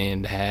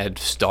and had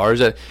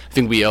stars. I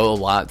think we owe a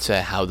lot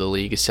to how the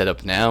league is set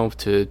up now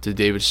to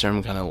David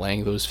Stern kind of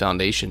laying those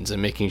foundations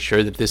and making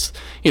sure that this,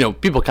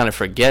 people kind of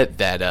forget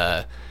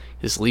that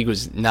this league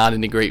was not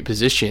in a great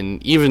position,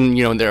 even,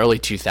 in the early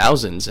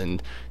 2000s,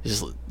 and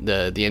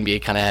the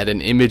NBA kind of had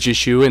an image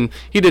issue, and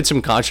he did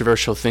some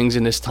controversial things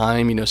in his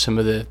time, some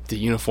of the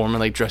uniform and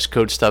like dress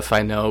code stuff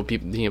I know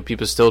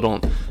people still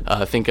don't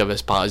think of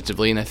as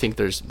positively, and I think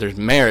there's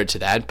merit to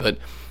that, but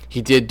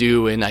he did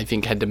do, and I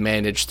think had to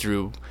manage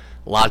through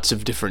lots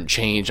of different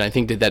change. I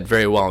think did that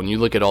very well. And you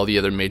look at all the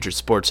other major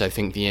sports, I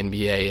think the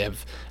NBA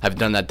have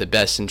done that the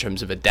best in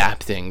terms of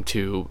adapting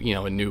to,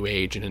 a new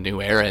age and a new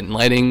era and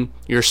letting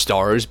your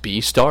stars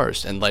be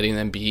stars and letting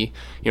them be,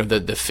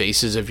 the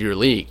faces of your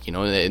league.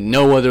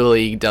 No other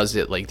league does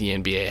it like the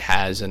NBA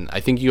has, and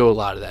I think you owe a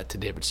lot of that to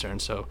David Stern.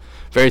 So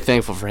very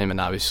thankful for him, and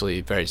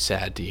obviously very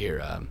sad to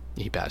hear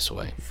he passed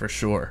away. For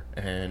sure.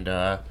 And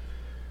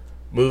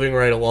moving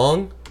right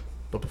along,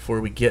 but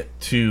before we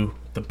get to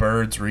the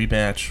Birds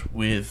rematch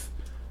with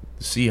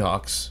the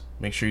Seahawks,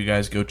 make sure you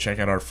guys go check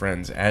out our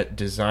friends at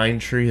Design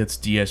Tree. That's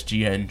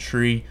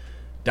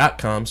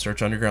DSGNtree.com.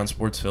 Search Underground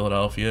Sports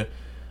Philadelphia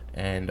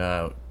and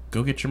go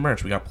get your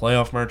merch. We got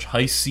playoff merch.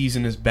 Heist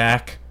season is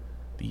back.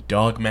 The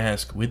dog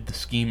mask with the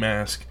ski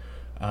mask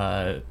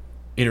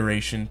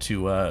iteration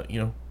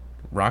to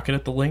rock it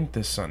at the link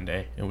this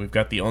Sunday. And we've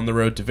got the On the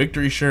Road to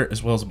Victory shirt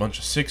as well as a bunch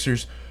of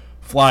Sixers,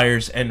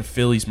 Flyers, and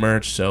Phillies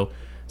merch. So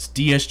it's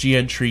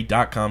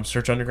DSGNtree.com.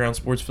 Search Underground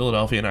Sports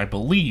Philadelphia, and I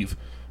believe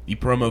the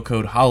promo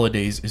code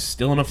HOLIDAYS is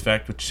still in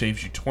effect, which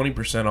saves you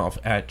 20% off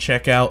at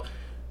checkout.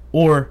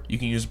 Or you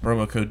can use the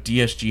promo code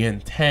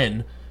DSGN10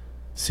 to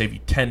save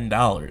you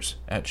 $10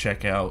 at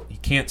checkout. You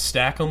can't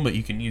stack them, but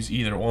you can use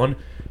either one.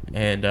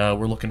 And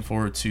we're looking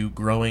forward to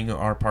growing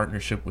our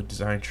partnership with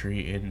Design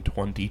Tree in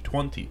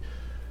 2020.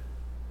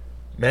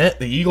 Matt,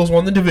 the Eagles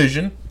won the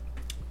division.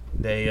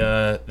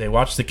 They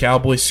watched the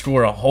Cowboys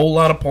score a whole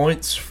lot of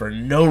points for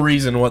no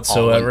reason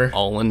whatsoever.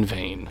 All in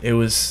vain. It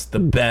was the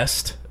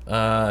best.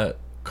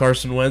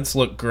 Carson Wentz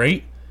looked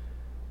great.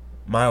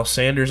 Miles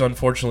Sanders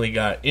unfortunately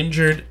got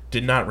injured,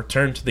 did not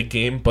return to the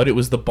game, but it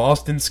was the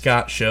Boston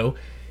Scott show.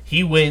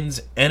 He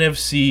wins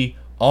NFC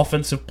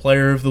Offensive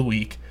Player of the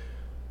Week,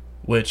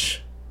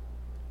 which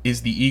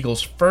is the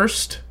Eagles'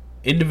 first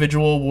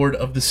individual award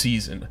of the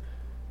season.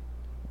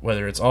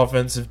 Whether it's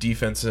offensive,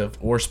 defensive,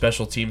 or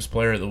special teams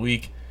player of the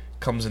week,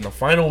 comes in the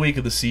final week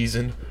of the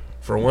season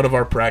for one of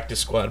our practice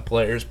squad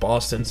players,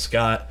 Boston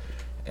Scott.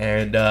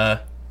 And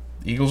the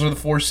Eagles are the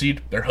 4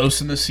 seed. They're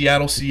hosting the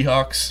Seattle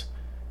Seahawks.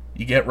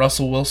 You get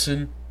Russell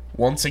Wilson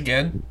once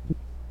again.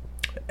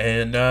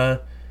 And I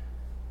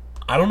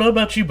don't know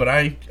about you, but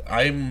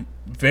I'm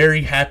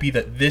very happy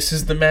that this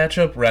is the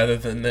matchup rather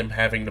than them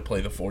having to play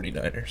the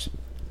 49ers.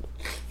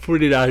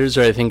 49ers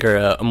I think are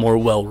a more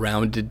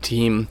well-rounded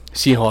team.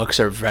 Seahawks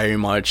are very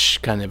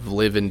much kind of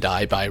live and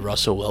die by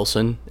Russell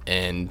Wilson,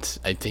 and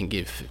I think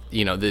if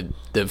the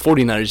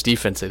 49ers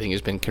defense I think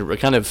has been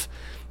kind of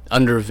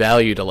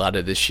undervalued a lot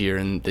of this year,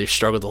 and they've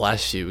struggled the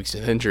last few weeks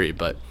with injury.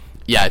 But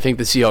yeah, I think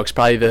the Seahawks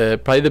probably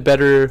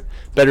the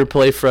better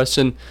play for us,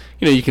 and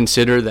you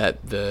consider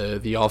that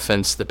the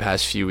offense the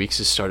past few weeks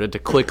has started to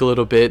click a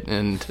little bit,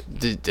 and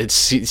it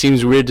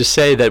seems weird to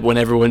say that when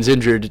everyone's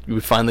injured we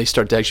finally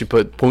start to actually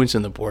put points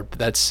on the board, but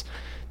that's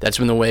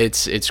been the way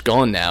it's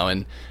gone now,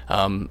 and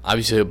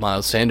obviously if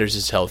Miles Sanders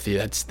is healthy,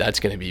 that's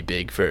going to be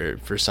big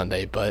for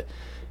Sunday. But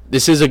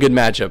this is a good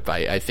matchup,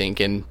 I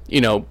think, and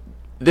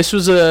this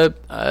was a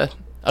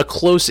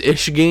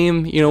close-ish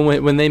game,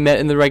 when they met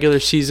in the regular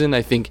season.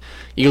 I think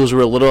Eagles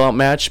were a little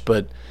outmatched,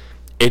 but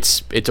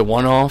it's a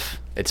one-off.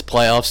 It's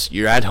playoffs.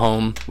 You're at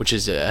home, which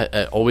is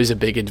always a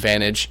big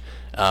advantage.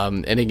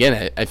 And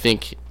again, I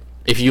think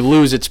if you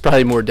lose, it's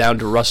probably more down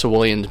to Russell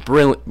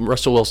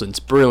Wilson's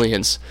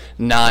brilliance,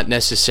 not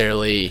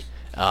necessarily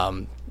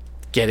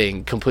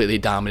getting completely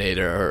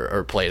dominated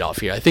or played off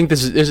here. I think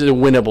this is a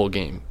winnable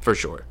game for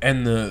sure.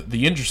 And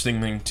the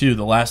interesting thing too,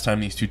 the last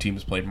time these two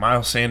teams played,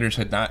 Miles Sanders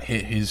had not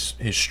hit his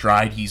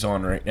stride he's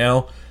on right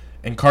now,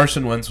 and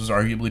Carson Wentz was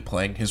arguably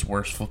playing his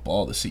worst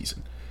football of the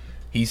season.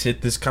 He's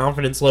hit this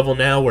confidence level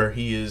now where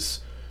he is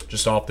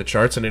just off the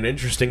charts. And an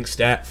interesting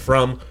stat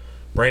from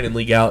Brandon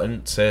Lee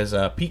Galton says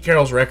Pete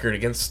Carroll's record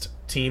against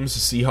teams the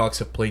Seahawks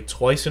have played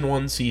twice in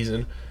one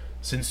season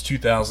since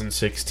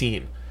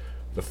 2016.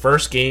 The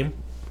first game,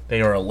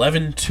 they are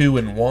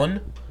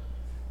 11-2-1.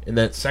 In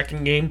that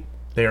second game,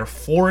 they are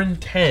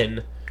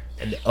 4-10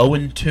 and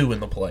 0-2 in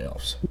the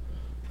playoffs.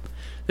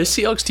 This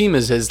Seahawks team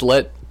has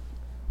let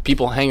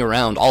people hang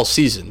around all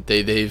season.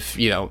 They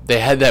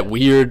had that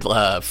weird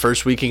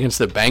first week against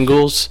the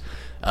Bengals.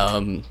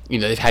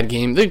 They've had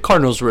games. The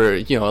Cardinals were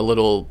a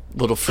little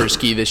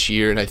frisky this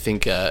year, and I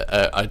think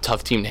a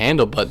tough team to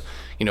handle. But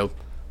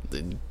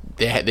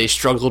they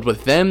struggled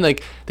with them.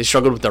 Like they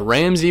struggled with the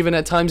Rams even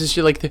at times this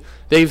year. Like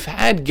they've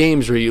had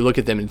games where you look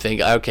at them and think,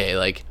 okay,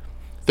 like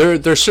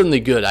they're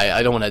certainly good.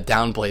 I don't want to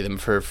downplay them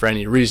for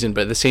any reason,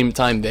 but at the same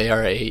time, they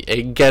are a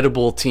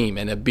gettable team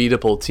and a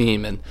beatable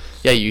team. And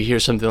yeah, you hear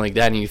something like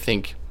that and you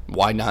think,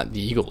 why not the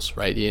Eagles,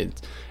 right?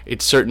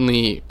 It's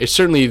certainly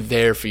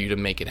there for you to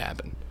make it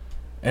happen.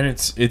 And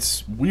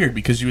it's weird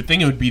because you would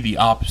think it would be the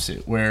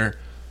opposite, where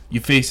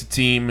you face a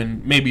team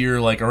and maybe you're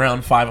like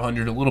around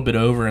 500, a little bit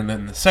over, and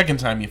then the second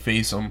time you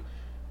face them,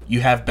 you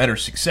have better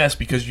success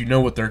because you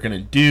know what they're going to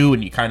do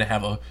and you kind of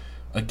have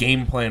a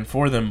game plan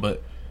for them.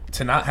 But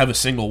to not have a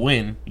single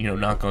win,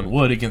 knock on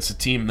wood, against a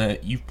team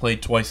that you've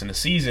played twice in a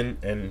season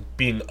and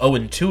being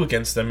 0-2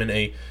 against them in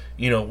a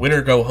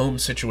win-or-go-home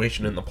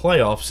situation in the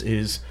playoffs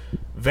is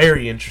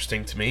very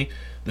interesting to me.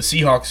 The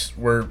Seahawks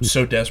were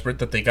so desperate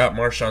that they got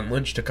Marshawn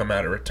Lynch to come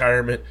out of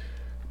retirement.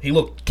 He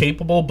looked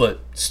capable,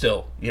 but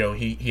still,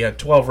 he had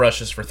 12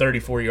 rushes for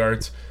 34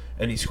 yards,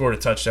 and he scored a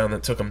touchdown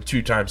that took him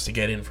 2 times to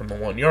get in from the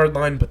 1-yard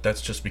line, but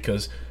that's just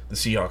because the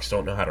Seahawks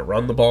don't know how to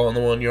run the ball on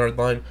the 1-yard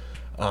line.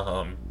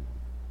 I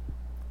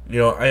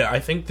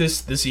think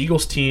this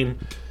Eagles team,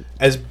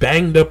 as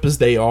banged up as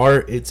they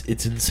are,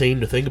 it's insane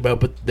to think about,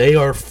 but they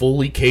are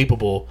fully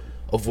capable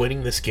of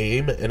winning this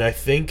game, and I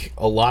think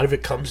a lot of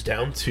it comes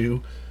down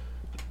to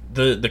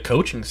the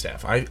coaching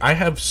staff. I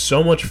have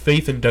so much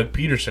faith in Doug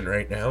Peterson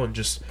right now and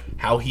just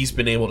how he's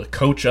been able to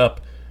coach up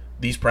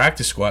these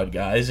practice squad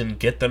guys and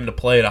get them to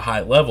play at a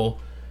high level.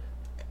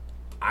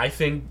 I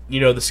think,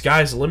 the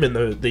sky's the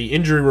limit. The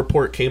injury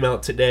report came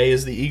out today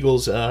as the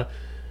Eagles,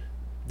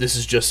 this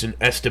is just an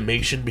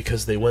estimation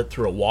because they went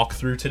through a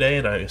walkthrough today,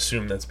 and I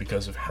assume that's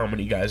because of how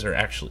many guys are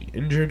actually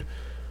injured.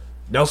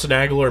 Nelson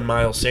Aguilar and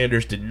Miles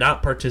Sanders did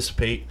not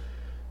participate.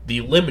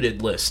 The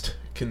limited list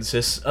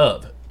consists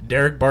of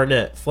Derek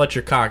Barnett,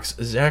 Fletcher Cox,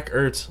 Zach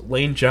Ertz,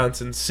 Lane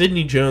Johnson,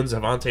 Sidney Jones,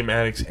 Avonte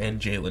Maddox, and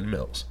Jalen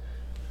Mills.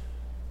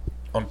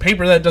 On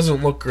paper, that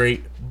doesn't look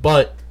great,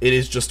 but it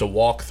is just a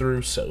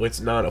walkthrough, so it's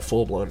not a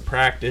full-blown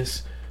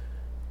practice.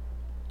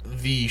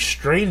 The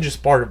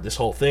strangest part of this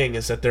whole thing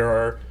is that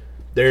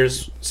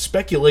there's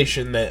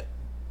speculation that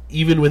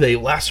even with a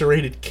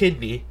lacerated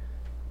kidney,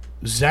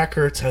 Zach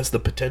Ertz has the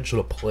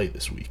potential to play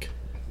this week.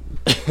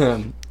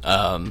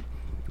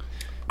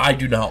 I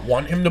do not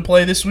want him to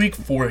play this week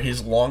for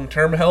his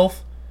long-term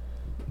health,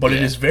 But it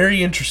Yeah. is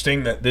very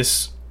interesting that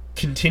this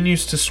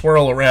continues to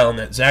swirl around,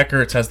 that Zach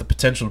Ertz has the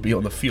potential to be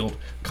on the field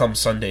come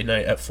Sunday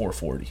night at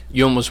 4:40.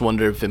 You almost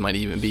wonder if it might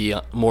even be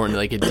more in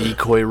like a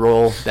decoy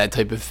role, that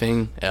type of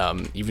thing.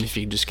 Even if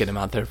you just get him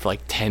out there for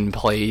like 10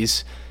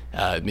 plays,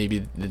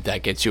 maybe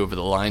that gets you over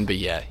the line. But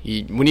yeah,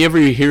 whenever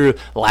you hear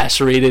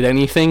lacerated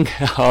anything,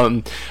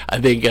 I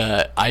think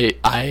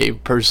I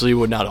personally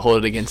would not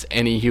hold it against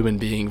any human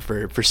being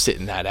for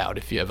sitting that out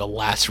if you have a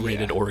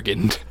lacerated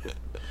organ.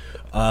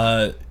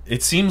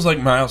 It seems like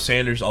Miles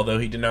Sanders, although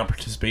he did not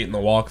participate in the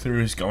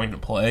walkthrough, is going to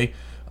play.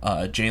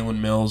 Jalen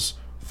Mills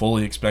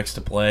fully expects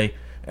to play.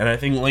 And I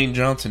think Lane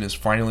Johnson is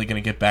finally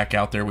going to get back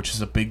out there, which is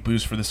a big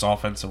boost for this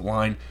offensive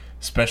line,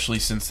 especially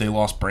since they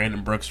lost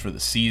Brandon Brooks for the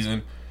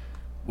season,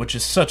 which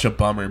is such a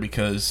bummer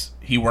because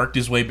he worked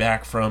his way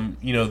back from,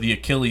 the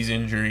Achilles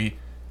injury,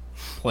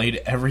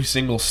 played every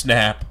single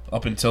snap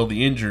up until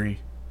the injury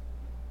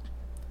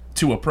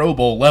to a Pro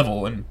Bowl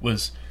level, and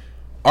was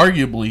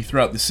arguably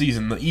throughout the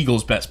season the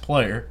Eagles' best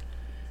player,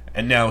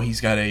 and now he's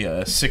got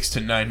a 6 to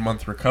 9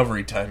 month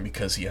recovery time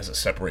because he has a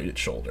separated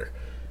shoulder.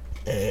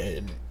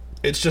 And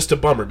it's just a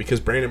bummer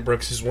because Brandon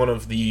Brooks is one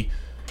of the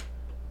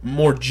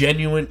most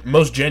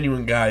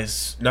genuine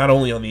guys, not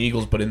only on the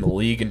Eagles but in the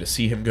league, and to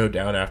see him go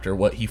down after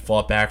what he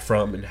fought back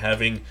from and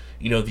having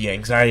the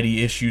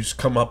anxiety issues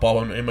come up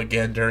on him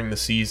again during the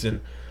season,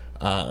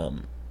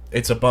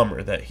 it's a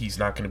bummer that he's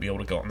not going to be able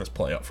to go on this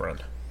playoff run.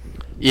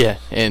 Yeah,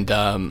 and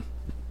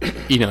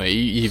you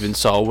even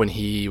saw when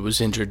he was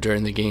injured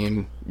during the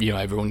game,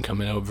 everyone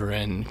coming over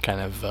and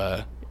kind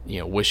of,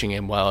 wishing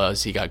him well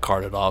as he got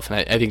carted off.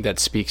 And I think that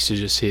speaks to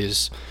just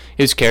his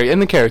character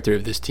and the character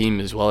of this team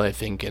as well, I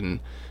think, and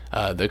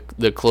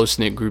the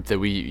close-knit group that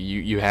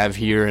you have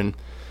here. And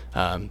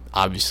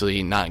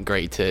obviously not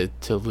great to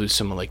lose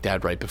someone like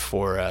that right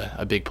before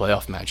a big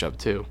playoff matchup,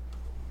 too.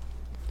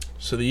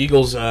 So the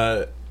Eagles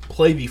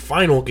play the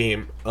final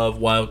game of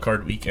Wild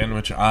Card Weekend,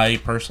 which I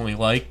personally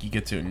like. You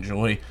get to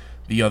enjoy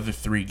the other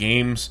 3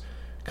 games,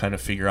 kind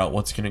of figure out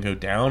what's going to go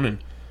down, and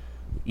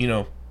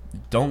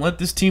don't let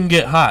this team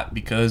get hot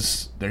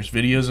because there's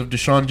videos of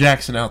Deshaun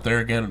Jackson out there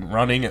again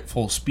running at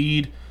full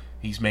speed.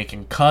 He's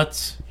making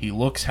cuts, he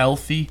looks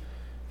healthy,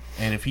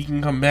 and if he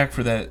can come back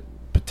for that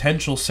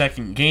potential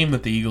second game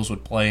that the Eagles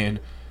would play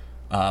in,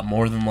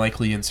 more than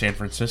likely in San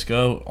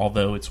Francisco,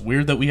 although it's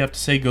weird that we have to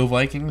say go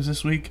Vikings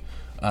this week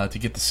to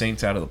get the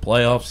Saints out of the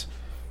playoffs.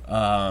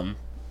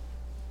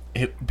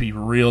 It would be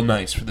real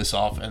nice for this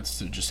offense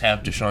to just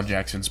have Deshaun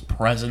Jackson's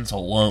presence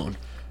alone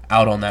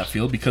out on that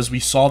field because we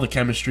saw the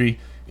chemistry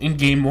in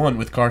Game 1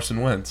 with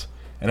Carson Wentz.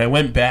 And I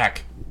went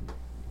back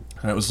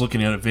and I was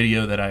looking at a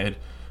video that I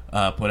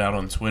had put out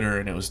on Twitter,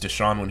 and it was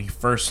Deshaun when he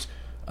first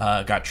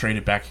got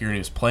traded back here and he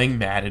was playing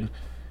Madden,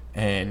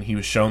 and he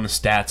was showing the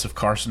stats of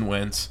Carson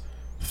Wentz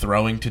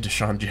throwing to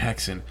Deshaun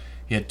Jackson.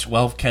 He had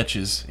 12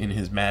 catches in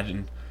his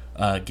Madden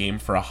game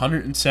for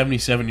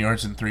 177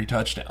 yards and 3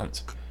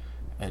 touchdowns.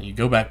 And you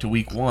go back to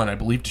week 1, I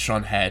believe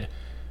Deshaun had,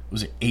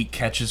 8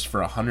 catches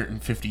for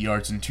 150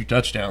 yards and 2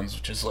 touchdowns,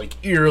 which is like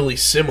eerily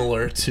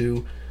similar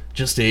to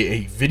just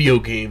a video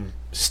game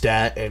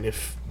stat. And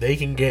if they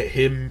can get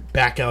him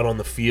back out on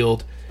the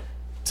field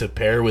to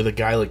pair with a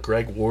guy like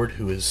Greg Ward,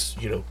 who has,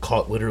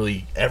 caught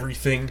literally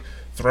everything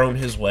thrown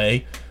his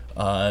way,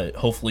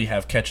 hopefully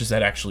have catches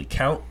that actually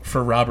count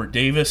for Robert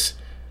Davis.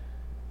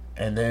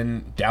 And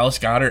then Dallas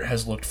Goedert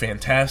has looked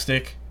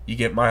fantastic. You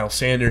get Miles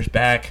Sanders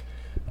back.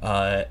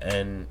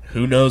 And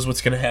who knows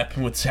what's going to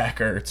happen with Zach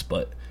Ertz,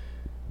 but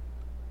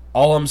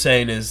all I'm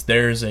saying is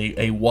there's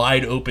a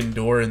wide open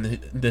door in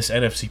this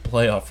NFC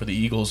playoff for the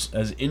Eagles,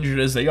 as injured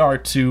as they are,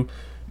 to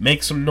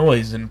make some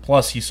noise. And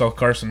plus, you saw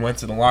Carson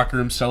Wentz in the locker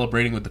room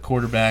celebrating with the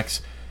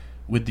quarterbacks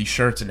with the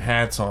shirts and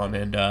hats on,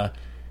 and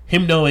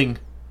him knowing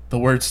the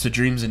words to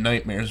Dreams and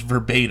Nightmares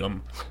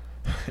verbatim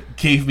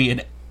gave me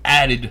an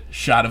added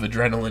shot of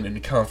adrenaline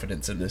and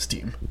confidence in this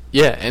team.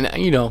 Yeah, and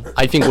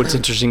I think what's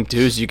interesting too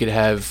is you could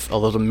have a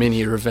little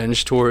mini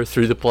revenge tour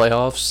through the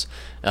playoffs.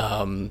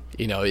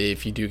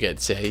 If you do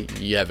get, say,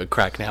 you have a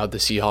crack now at the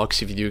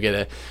Seahawks, if you do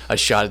get a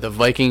shot at the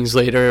Vikings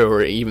later,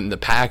 or even the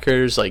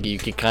Packers, like you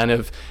could kind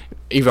of,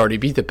 you've already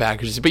beat the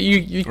Packers, but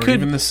you or could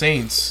even the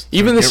Saints,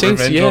 even the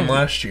Saints, revenge yeah,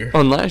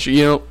 on last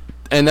year.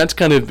 And that's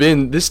kind of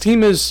been, this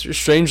team has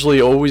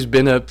strangely always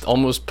been a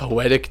almost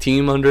poetic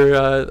team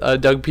under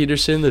Doug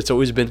Peterson. It's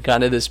always been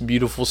kind of this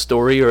beautiful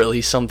story, or at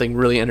least something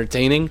really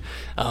entertaining.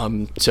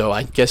 So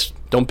I guess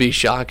don't be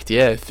shocked,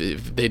 if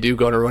they do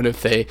go on a run,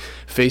 if they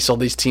face all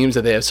these teams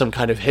that they have some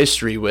kind of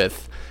history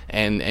with,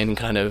 and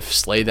kind of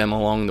slay them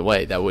along the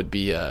way. That would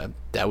be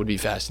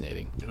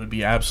fascinating. It would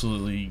be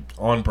absolutely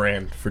on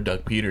brand for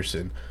Doug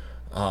Peterson.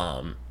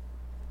 And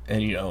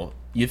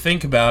you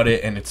think about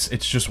it, and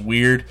it's just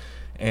weird.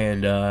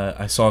 And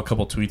I saw a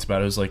couple tweets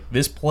about it. It was like,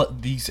 these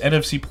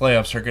NFC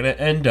playoffs are going to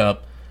end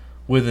up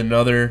with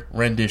another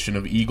rendition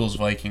of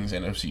Eagles-Vikings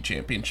NFC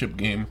Championship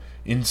game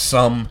in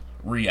some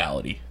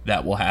reality.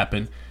 That will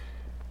happen.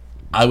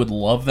 I would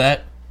love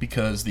that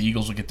because the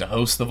Eagles will get to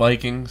host the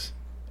Vikings.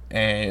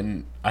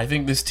 And I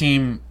think this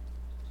team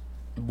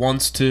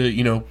wants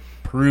to,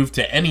 prove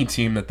to any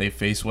team that they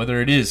face,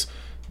 whether it is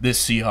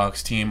this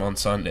Seahawks team on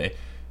Sunday,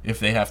 if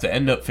they have to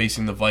end up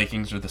facing the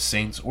Vikings or the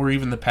Saints or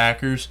even the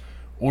Packers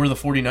or the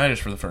 49ers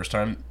for the first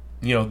time,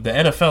 the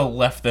NFL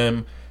left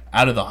them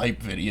out of the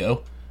hype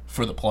video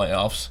for the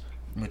playoffs,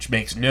 which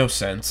makes no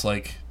sense.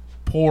 Like,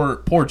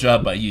 poor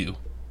job by you,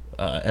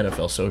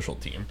 NFL social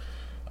team.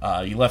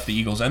 You left the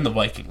Eagles and the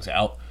Vikings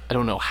out. I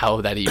don't know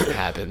how that even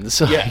happened.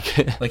 So Yeah,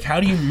 like how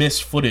do you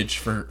miss footage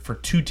for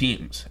two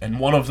teams, and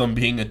one of them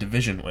being a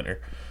division winner?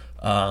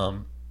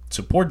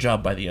 So poor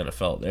job by the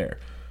NFL there.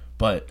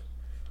 But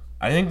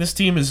I think this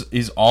team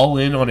is all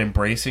in on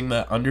embracing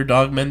that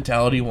underdog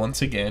mentality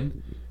once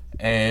again.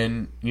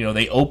 And,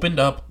 they opened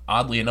up,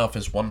 oddly enough,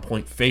 as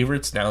 1-point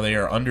favorites. Now they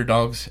are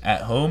underdogs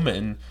at home,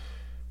 and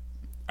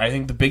I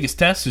think the biggest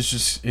test is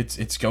just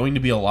it's going to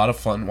be a lot of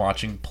fun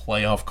watching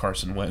playoff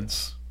Carson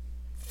Wentz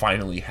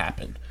finally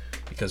happen,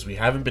 because we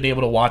haven't been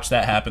able to watch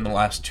that happen the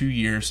last 2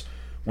 years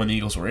when the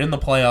Eagles were in the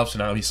playoffs,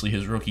 and obviously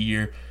his rookie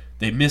year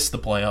they missed the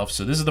playoffs.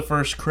 So this is the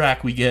first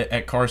crack we get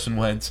at Carson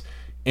Wentz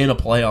in a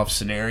playoff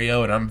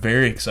scenario, and I'm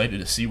very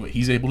excited to see what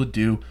he's able to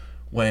do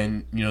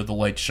when the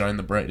lights shine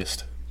the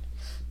brightest.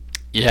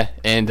 Yeah,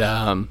 and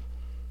I'm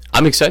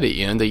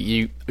excited. That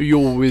you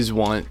always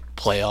want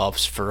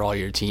playoffs for all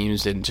your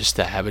teams, and just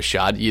to have a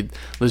shot.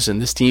 Listen,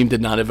 this team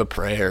did not have a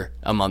prayer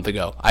a month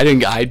ago.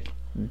 I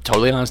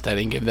totally honest, I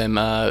didn't give them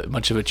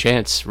much of a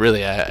chance.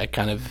 Really, I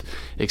kind of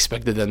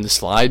expected them to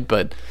slide,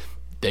 but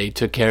they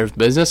took care of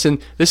business.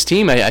 And this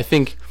team, I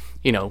think,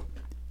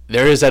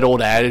 there is that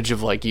old adage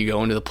of, like, you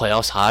go into the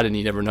playoffs hot and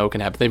you never know what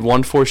can happen. They've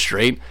won 4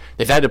 straight.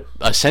 They've had to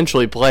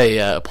essentially play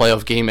a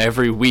playoff game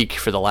every week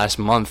for the last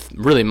month,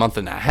 really month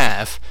and a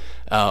half.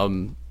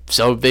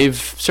 So they've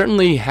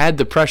certainly had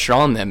the pressure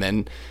on them,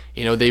 and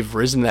they've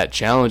risen to that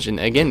challenge. And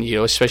again,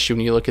 especially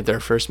when you look at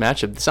their first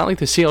matchup, it's not like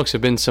the Seahawks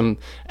have been some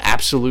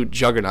absolute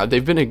juggernaut.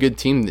 They've been a good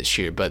team this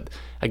year, but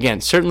again,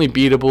 certainly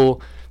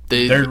beatable.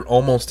 They're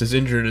almost as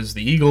injured as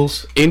the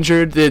Eagles.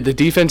 The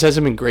defense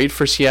hasn't been great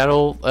for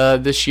Seattle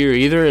this year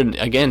either. And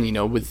again,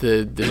 with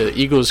the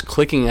Eagles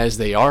clicking as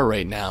they are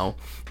right now,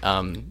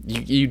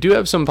 you do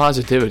have some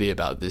positivity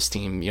about this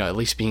team, at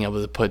least being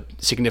able to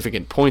put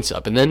significant points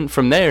up. And then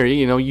from there,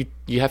 you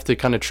have to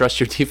kind of trust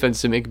your defense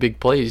to make big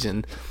plays,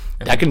 and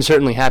that can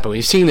certainly happen.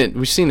 We've seen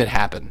it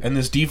happen. And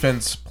this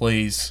defense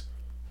plays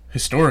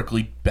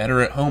historically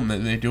better at home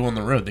than they do on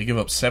the road. They give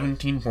up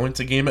 17 points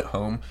a game at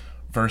home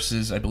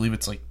versus, I believe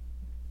it's like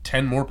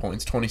 10 more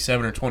points,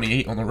 27 or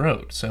 28 on the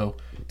road. So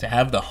to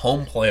have the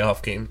home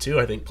playoff game too,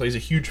 I think plays a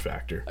huge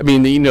factor. I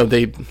mean,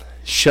 they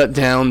shut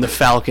down the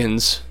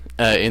Falcons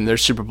in their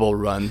Super Bowl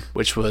run,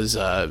 which was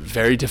a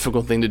very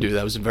difficult thing to do.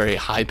 That was a very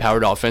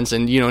high-powered offense,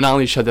 and not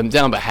only shut them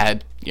down, but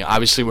had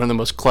obviously one of the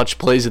most clutch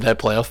plays of that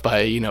playoff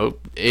by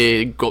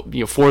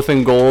a fourth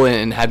and goal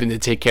and having to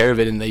take care of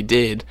it, and they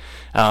did.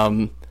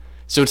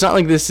 So it's not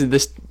like this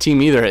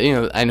team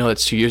either. I know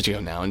it's 2 years ago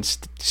now, and it's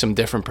some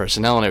different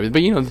personnel and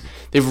everything. But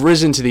they've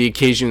risen to the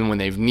occasion when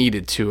they've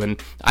needed to,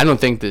 and I don't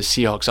think the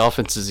Seahawks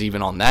offense is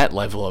even on that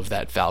level of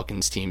that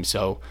Falcons team.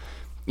 So,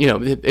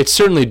 it's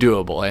certainly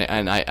doable,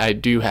 and I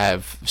do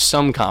have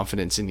some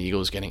confidence in the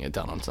Eagles getting it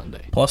done on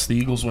Sunday. Plus, the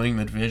Eagles winning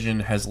the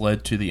division has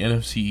led to the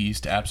NFC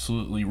East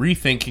absolutely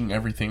rethinking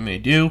everything they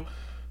do.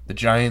 The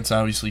Giants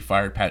obviously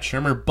fired Pat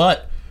Shurmur,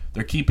 but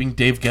they're keeping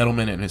Dave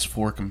Gettleman and his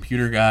 4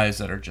 computer guys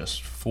that are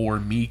just 4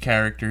 me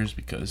characters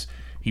because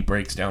he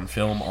breaks down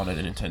film on a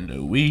Nintendo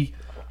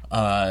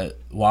Wii.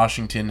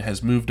 Washington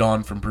has moved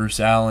on from Bruce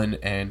Allen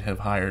and have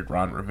hired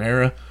Ron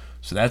Rivera.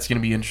 So that's going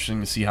to be interesting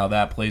to see how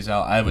that plays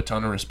out. I have a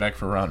ton of respect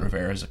for Ron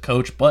Rivera as a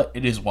coach, but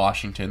it is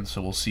Washington,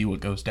 so we'll see what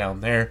goes down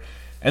there.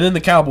 And then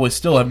the Cowboys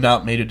still have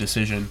not made a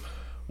decision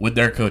with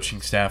their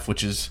coaching staff,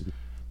 which is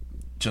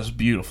just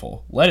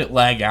beautiful. Let it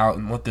lag out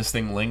and let this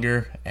thing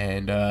linger,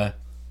 and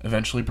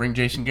eventually bring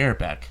Jason Garrett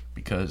back,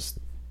 because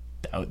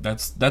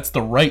that's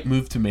the right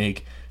move to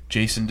make.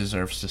 Jason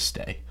deserves to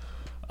stay.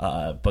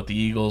 But the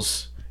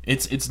Eagles,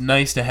 it's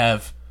nice to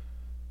have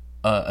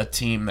a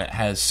team that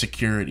has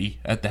security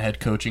at the head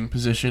coaching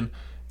position,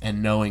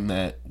 and knowing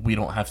that we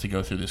don't have to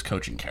go through this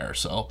coaching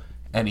carousel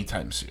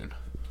anytime soon.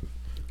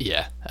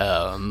 Yeah.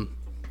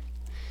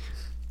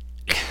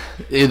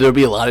 There'll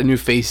be a lot of new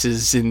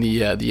faces in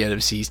the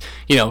NFCs.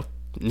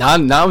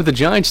 Not with the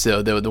Giants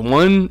though. The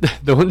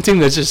one team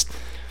that's just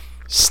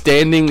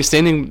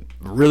standing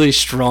really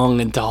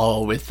strong and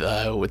tall with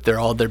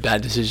all their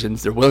bad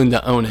decisions. They're willing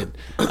to own it.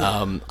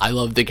 I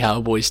love the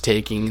Cowboys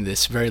taking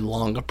this very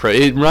long approach.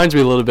 It reminds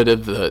me a little bit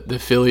of the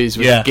Phillies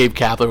with Gabe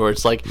Kapler, where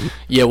it's like,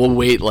 yeah, we'll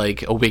wait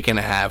like a week and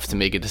a half to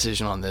make a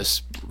decision on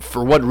this.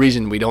 For what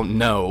reason, we don't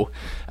know.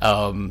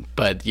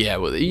 But yeah,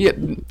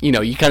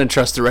 you kind of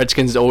trust the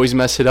Redskins to always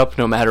mess it up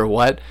no matter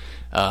what.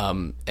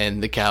 And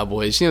the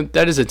Cowboys,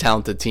 that is a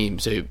talented team.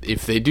 So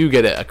if they do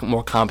get a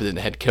more competent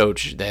head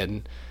coach,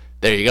 then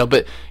there you go.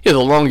 But the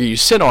longer you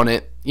sit on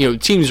it,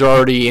 teams are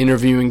already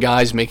interviewing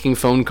guys, making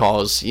phone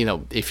calls.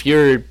 If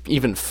you're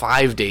even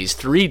 5 days,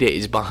 3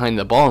 days behind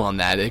the ball on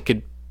that, it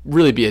could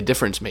really be a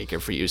difference maker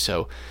for you.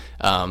 So,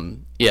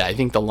 I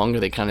think the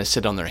longer they kind of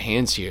sit on their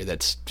hands here,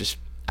 that's just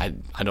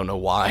I don't know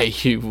why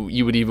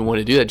you would even want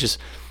to do that. Just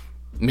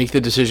make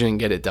the decision and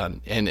get it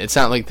done. And it's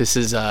not like this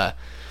is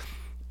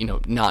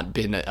not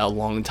been a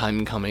long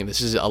time coming.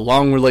 This is a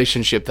long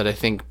relationship that I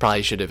think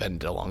probably should have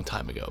ended a long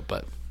time ago.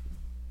 But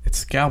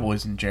it's the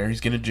Cowboys, and Jerry's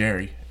gonna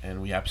Jerry,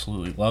 and we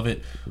absolutely love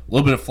it. A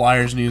little bit of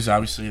Flyers news.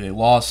 Obviously, they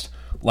lost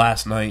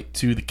last night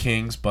to the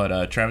Kings,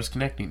 but Travis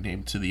Konecny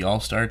named to the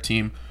All-Star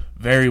team.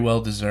 Very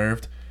well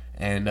deserved.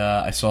 And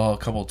I saw a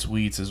couple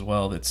tweets as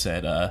well that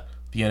said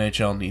the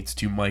NHL needs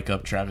to mic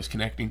up Travis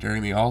Konecny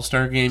during the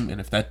All-Star game, and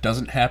if that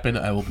doesn't happen,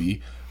 I will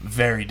be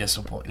very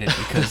disappointed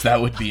because that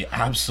would be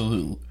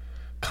absolute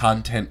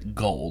content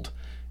gold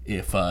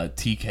if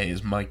TK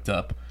is mic'd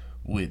up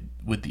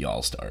with the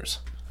All-Stars.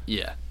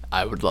 Yeah,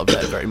 I would love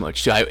that very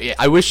much too.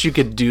 I wish you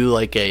could do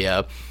like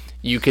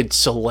you could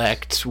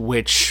select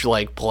which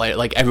player,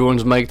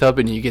 everyone's mic'd up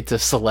and you get to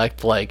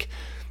select one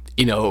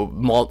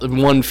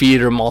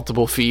feed or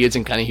multiple feeds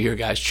and kind of hear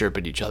guys chirp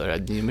at each other.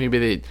 Maybe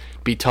they'd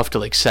be tough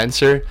to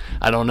sensor.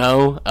 I don't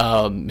know.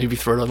 Maybe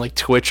throw it on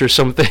Twitch or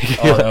something.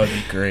 Oh, that would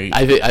be great.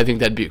 I think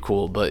that'd be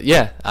cool. But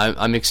yeah,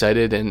 I'm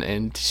excited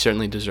and he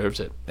certainly deserves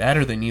it. That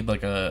or they need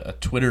a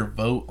Twitter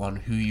vote on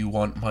who you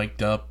want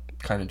mic'd up.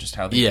 Kind of just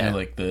how they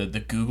do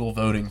the Google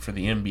voting for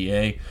the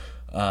NBA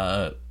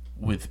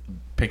with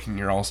picking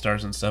your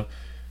All-Stars and stuff.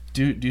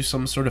 Do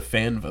some sort of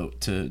fan vote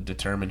to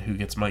determine who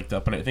gets mic'd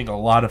up, and I think a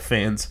lot of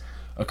fans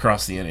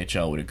across the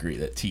NHL would agree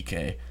that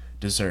TK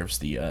deserves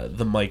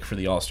the mic for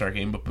the All-Star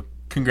game. But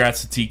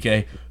congrats to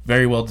TK,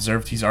 very well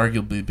deserved. He's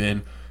arguably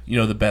been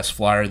the best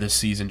Flyer this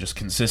season, just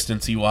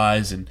consistency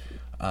wise, and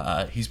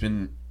he's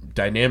been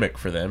dynamic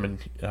for them, and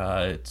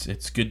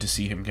it's good to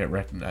see him get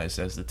recognized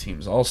as the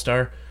team's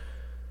All-Star.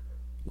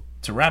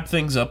 To wrap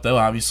things up, though,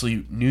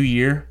 obviously, new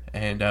year,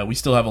 and we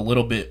still have a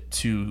little bit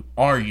to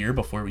our year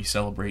before we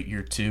celebrate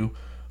year 2.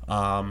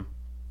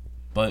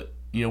 But,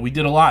 we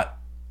did a lot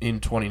in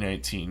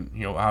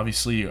 2019.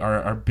 Obviously,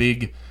 our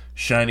big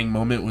shining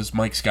moment was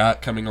Mike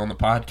Scott coming on the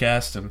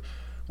podcast, and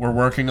we're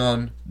working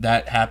on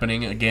that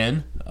happening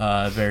again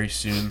very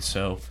soon,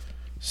 so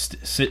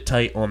sit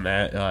tight on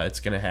that. It's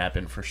going to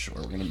happen for sure.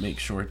 We're going to make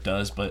sure it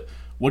does, but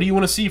what do you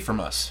want to see from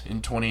us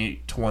in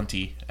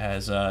 2020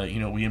 as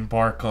we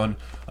embark on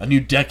a new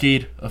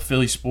decade of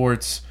Philly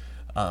sports?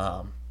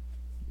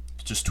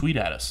 Just tweet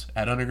at us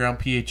at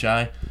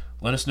UndergroundPHI.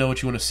 Let us know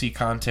what you want to see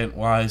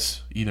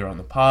content-wise, either on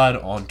the pod,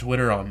 on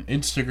Twitter, on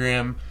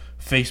Instagram,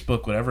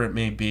 Facebook, whatever it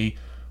may be.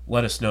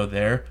 Let us know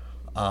there.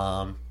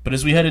 But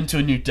as we head into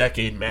a new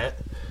decade, Matt,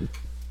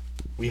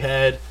 we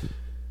had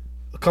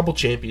a couple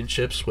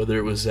championships, whether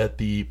it was at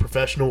the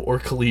professional or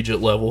collegiate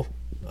level,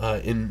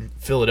 in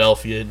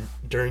Philadelphia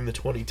during the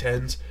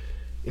 2010s.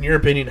 In your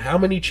opinion, how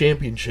many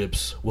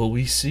championships will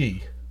we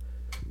see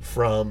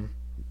from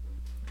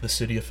the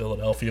city of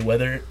Philadelphia,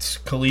 whether it's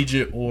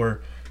collegiate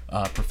or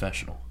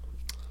professional?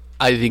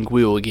 I think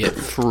we will get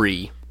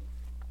 3,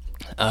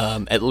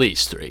 at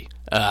least 3.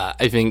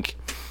 I think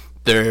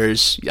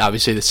there's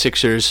obviously the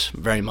Sixers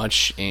very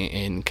much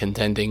in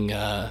contending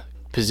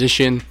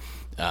position.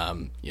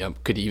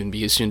 Could even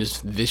be as soon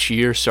as this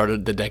year.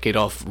 Started the decade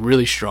off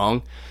really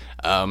strong.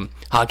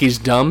 Hockey's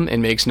dumb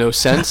and makes no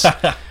sense.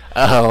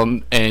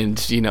 And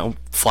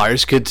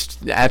Flyers could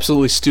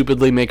absolutely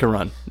stupidly make a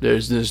run.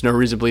 There's no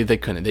reason to believe they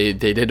couldn't. They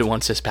did it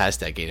once this past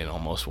decade and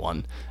almost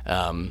won.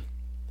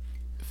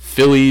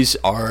 Phillies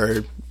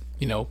are,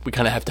 we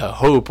kind of have to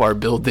hope are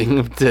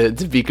building to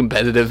be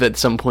competitive at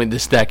some point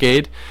this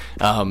decade.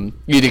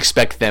 You'd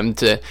expect them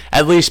to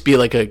at least be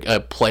like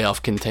a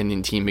playoff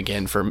contending team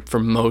again for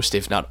most,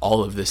 if not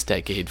all of this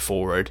decade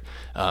forward.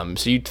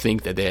 So you'd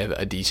think that they have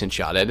a decent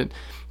shot at it.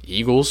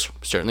 Eagles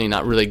certainly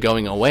not really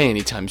going away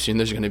anytime soon.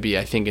 There's going to be,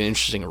 I think, an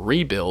interesting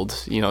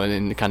rebuild,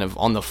 and kind of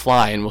on the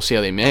fly, and we'll see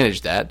how they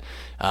manage that.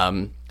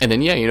 And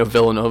then,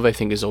 Villanova, I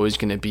think, is always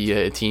going to be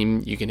a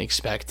team you can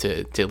expect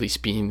to at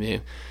least be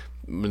in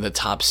the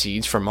top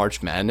seeds for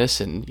March Madness,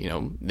 and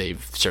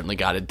they've certainly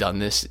got it done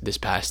this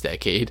past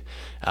decade.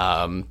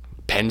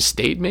 Penn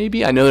State,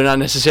 maybe. I know they're not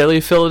necessarily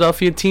a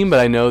Philadelphia team, but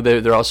I know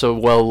they're also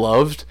well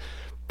loved.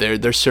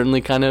 They're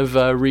certainly kind of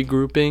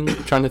regrouping.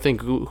 I'm trying to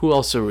think who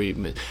else are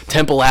we?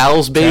 Temple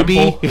Owls,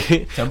 baby.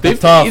 Temple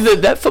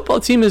tough. That football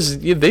team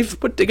they've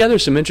put together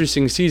some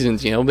interesting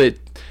seasons. But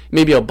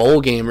maybe a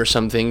bowl game or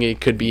something it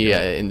could be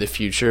in the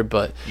future.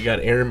 But you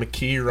got Aaron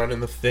McKee running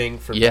the thing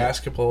for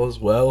basketball as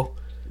well.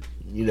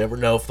 You never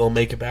know if they'll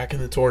make it back in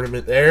the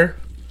tournament there.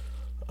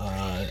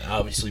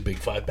 Obviously, Big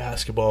 5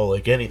 basketball,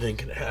 anything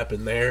can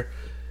happen there.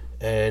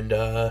 And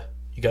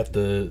you got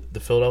the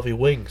Philadelphia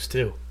Wings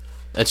too.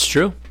 That's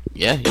true.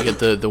 Yeah, you get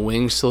the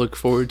Wings to look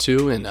forward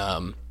to, and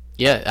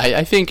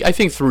I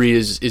think 3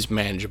 is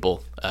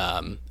manageable.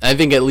 I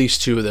think at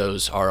least 2 of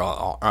those are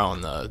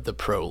on the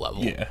pro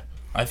level. Yeah,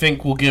 I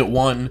think we'll get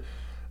one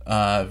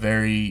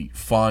very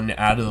fun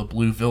out of the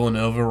blue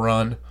Villanova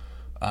run,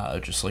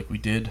 just like we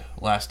did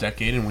last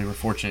decade, and we were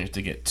fortunate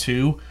to get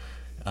 2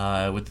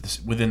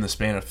 within the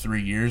span of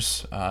 3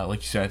 years.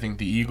 Like you said, I think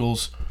the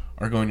Eagles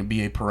are going to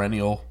be a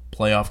perennial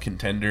playoff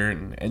contender,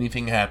 and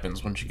anything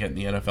happens once you get in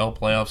the NFL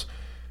playoffs.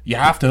 you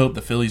have to hope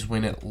the Phillies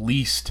win at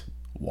least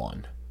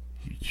one.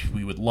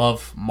 We would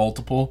love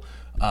multiple,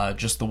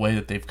 just the way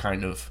that they've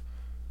kind of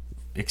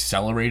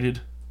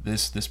accelerated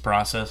this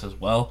process as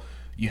well.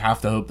 You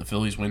have to hope the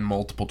Phillies win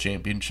multiple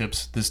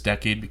championships this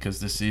decade, because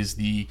this is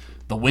the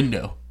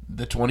window.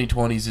 The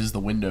 2020s is the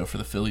window for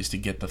the Phillies to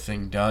get the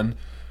thing done.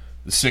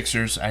 The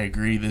Sixers, I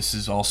agree, this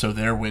is also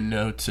their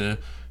window to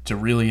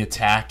really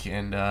attack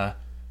and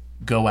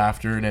go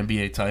after an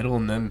NBA title.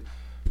 And then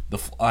the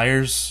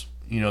Flyers,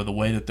 the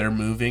way that they're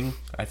moving,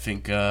 I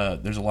think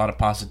there's a lot of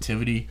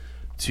positivity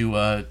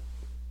to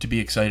be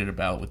excited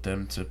about with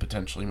them to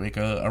potentially make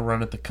a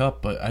run at the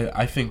Cup. But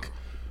I think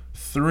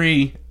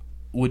 3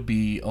 would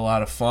be a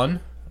lot of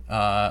fun.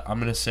 I'm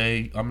gonna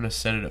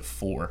set it at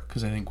 4,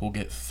 because I think we'll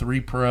get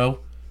 3 pro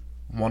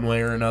one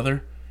way or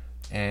another,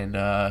 and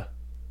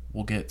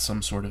we'll get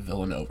some sort of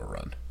Villanova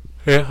run.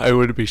 Yeah, I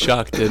wouldn't be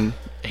shocked. And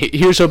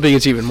here's hoping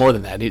it's even more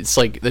than that. It's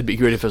like, that'd be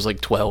great if it was like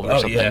 12 or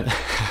something. Yeah.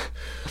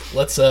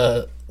 Let's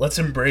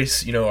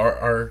embrace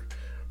our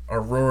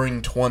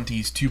Roaring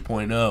 20s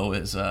 2.0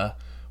 as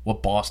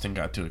what Boston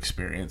got to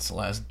experience the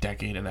last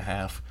decade and a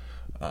half,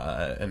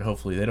 and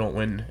hopefully they don't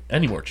win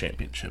any more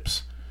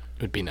championships.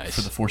 It would be nice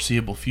for the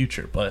foreseeable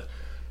future. But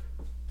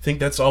I think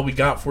that's all we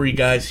got for you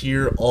guys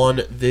here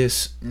on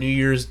this New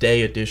Year's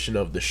Day edition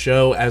of the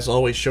show. As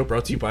always, show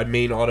brought to you by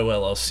Main Auto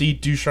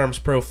LLC, Ducharme's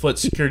Pro Foot,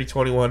 Security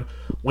 21,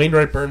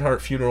 Wainwright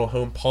Bernhardt Funeral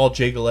Home, Paul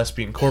J.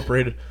 Gillespie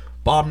Incorporated,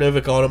 Bob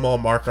Novick Auto Mall,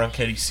 Mark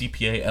Ronchetti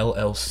CPA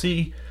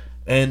LLC,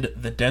 and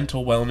the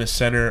Dental Wellness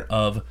Center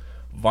of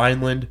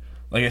Vineland.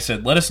 Like I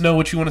said, let us know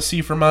what you want to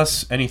see from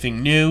us.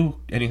 Anything new,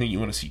 anything you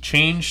want to see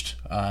changed,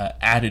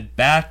 added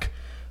back.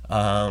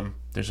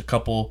 There's a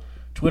couple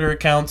Twitter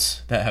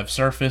accounts that have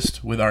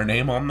surfaced with our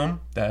name on them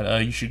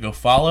that you should go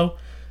follow.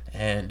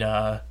 And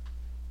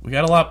we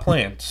got a lot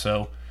planned,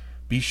 so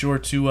be sure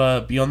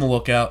to be on the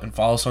lookout and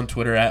follow us on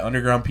Twitter at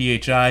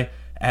UndergroundPHI,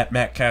 at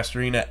Matt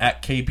Castorina,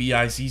 at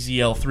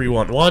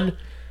KBIZZL311.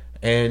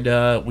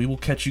 And we will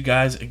catch you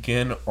guys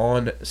again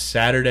on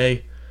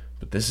Saturday.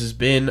 But this has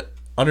been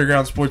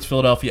Underground Sports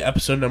Philadelphia,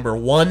 episode number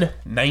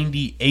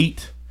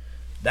 198.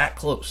 That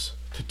close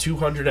to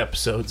 200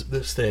 episodes of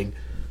this thing.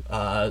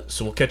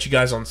 So we'll catch you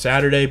guys on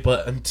Saturday.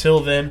 But until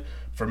then,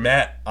 for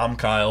Matt, I'm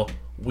Kyle.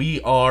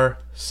 We are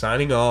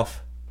signing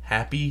off.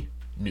 Happy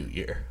New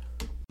Year.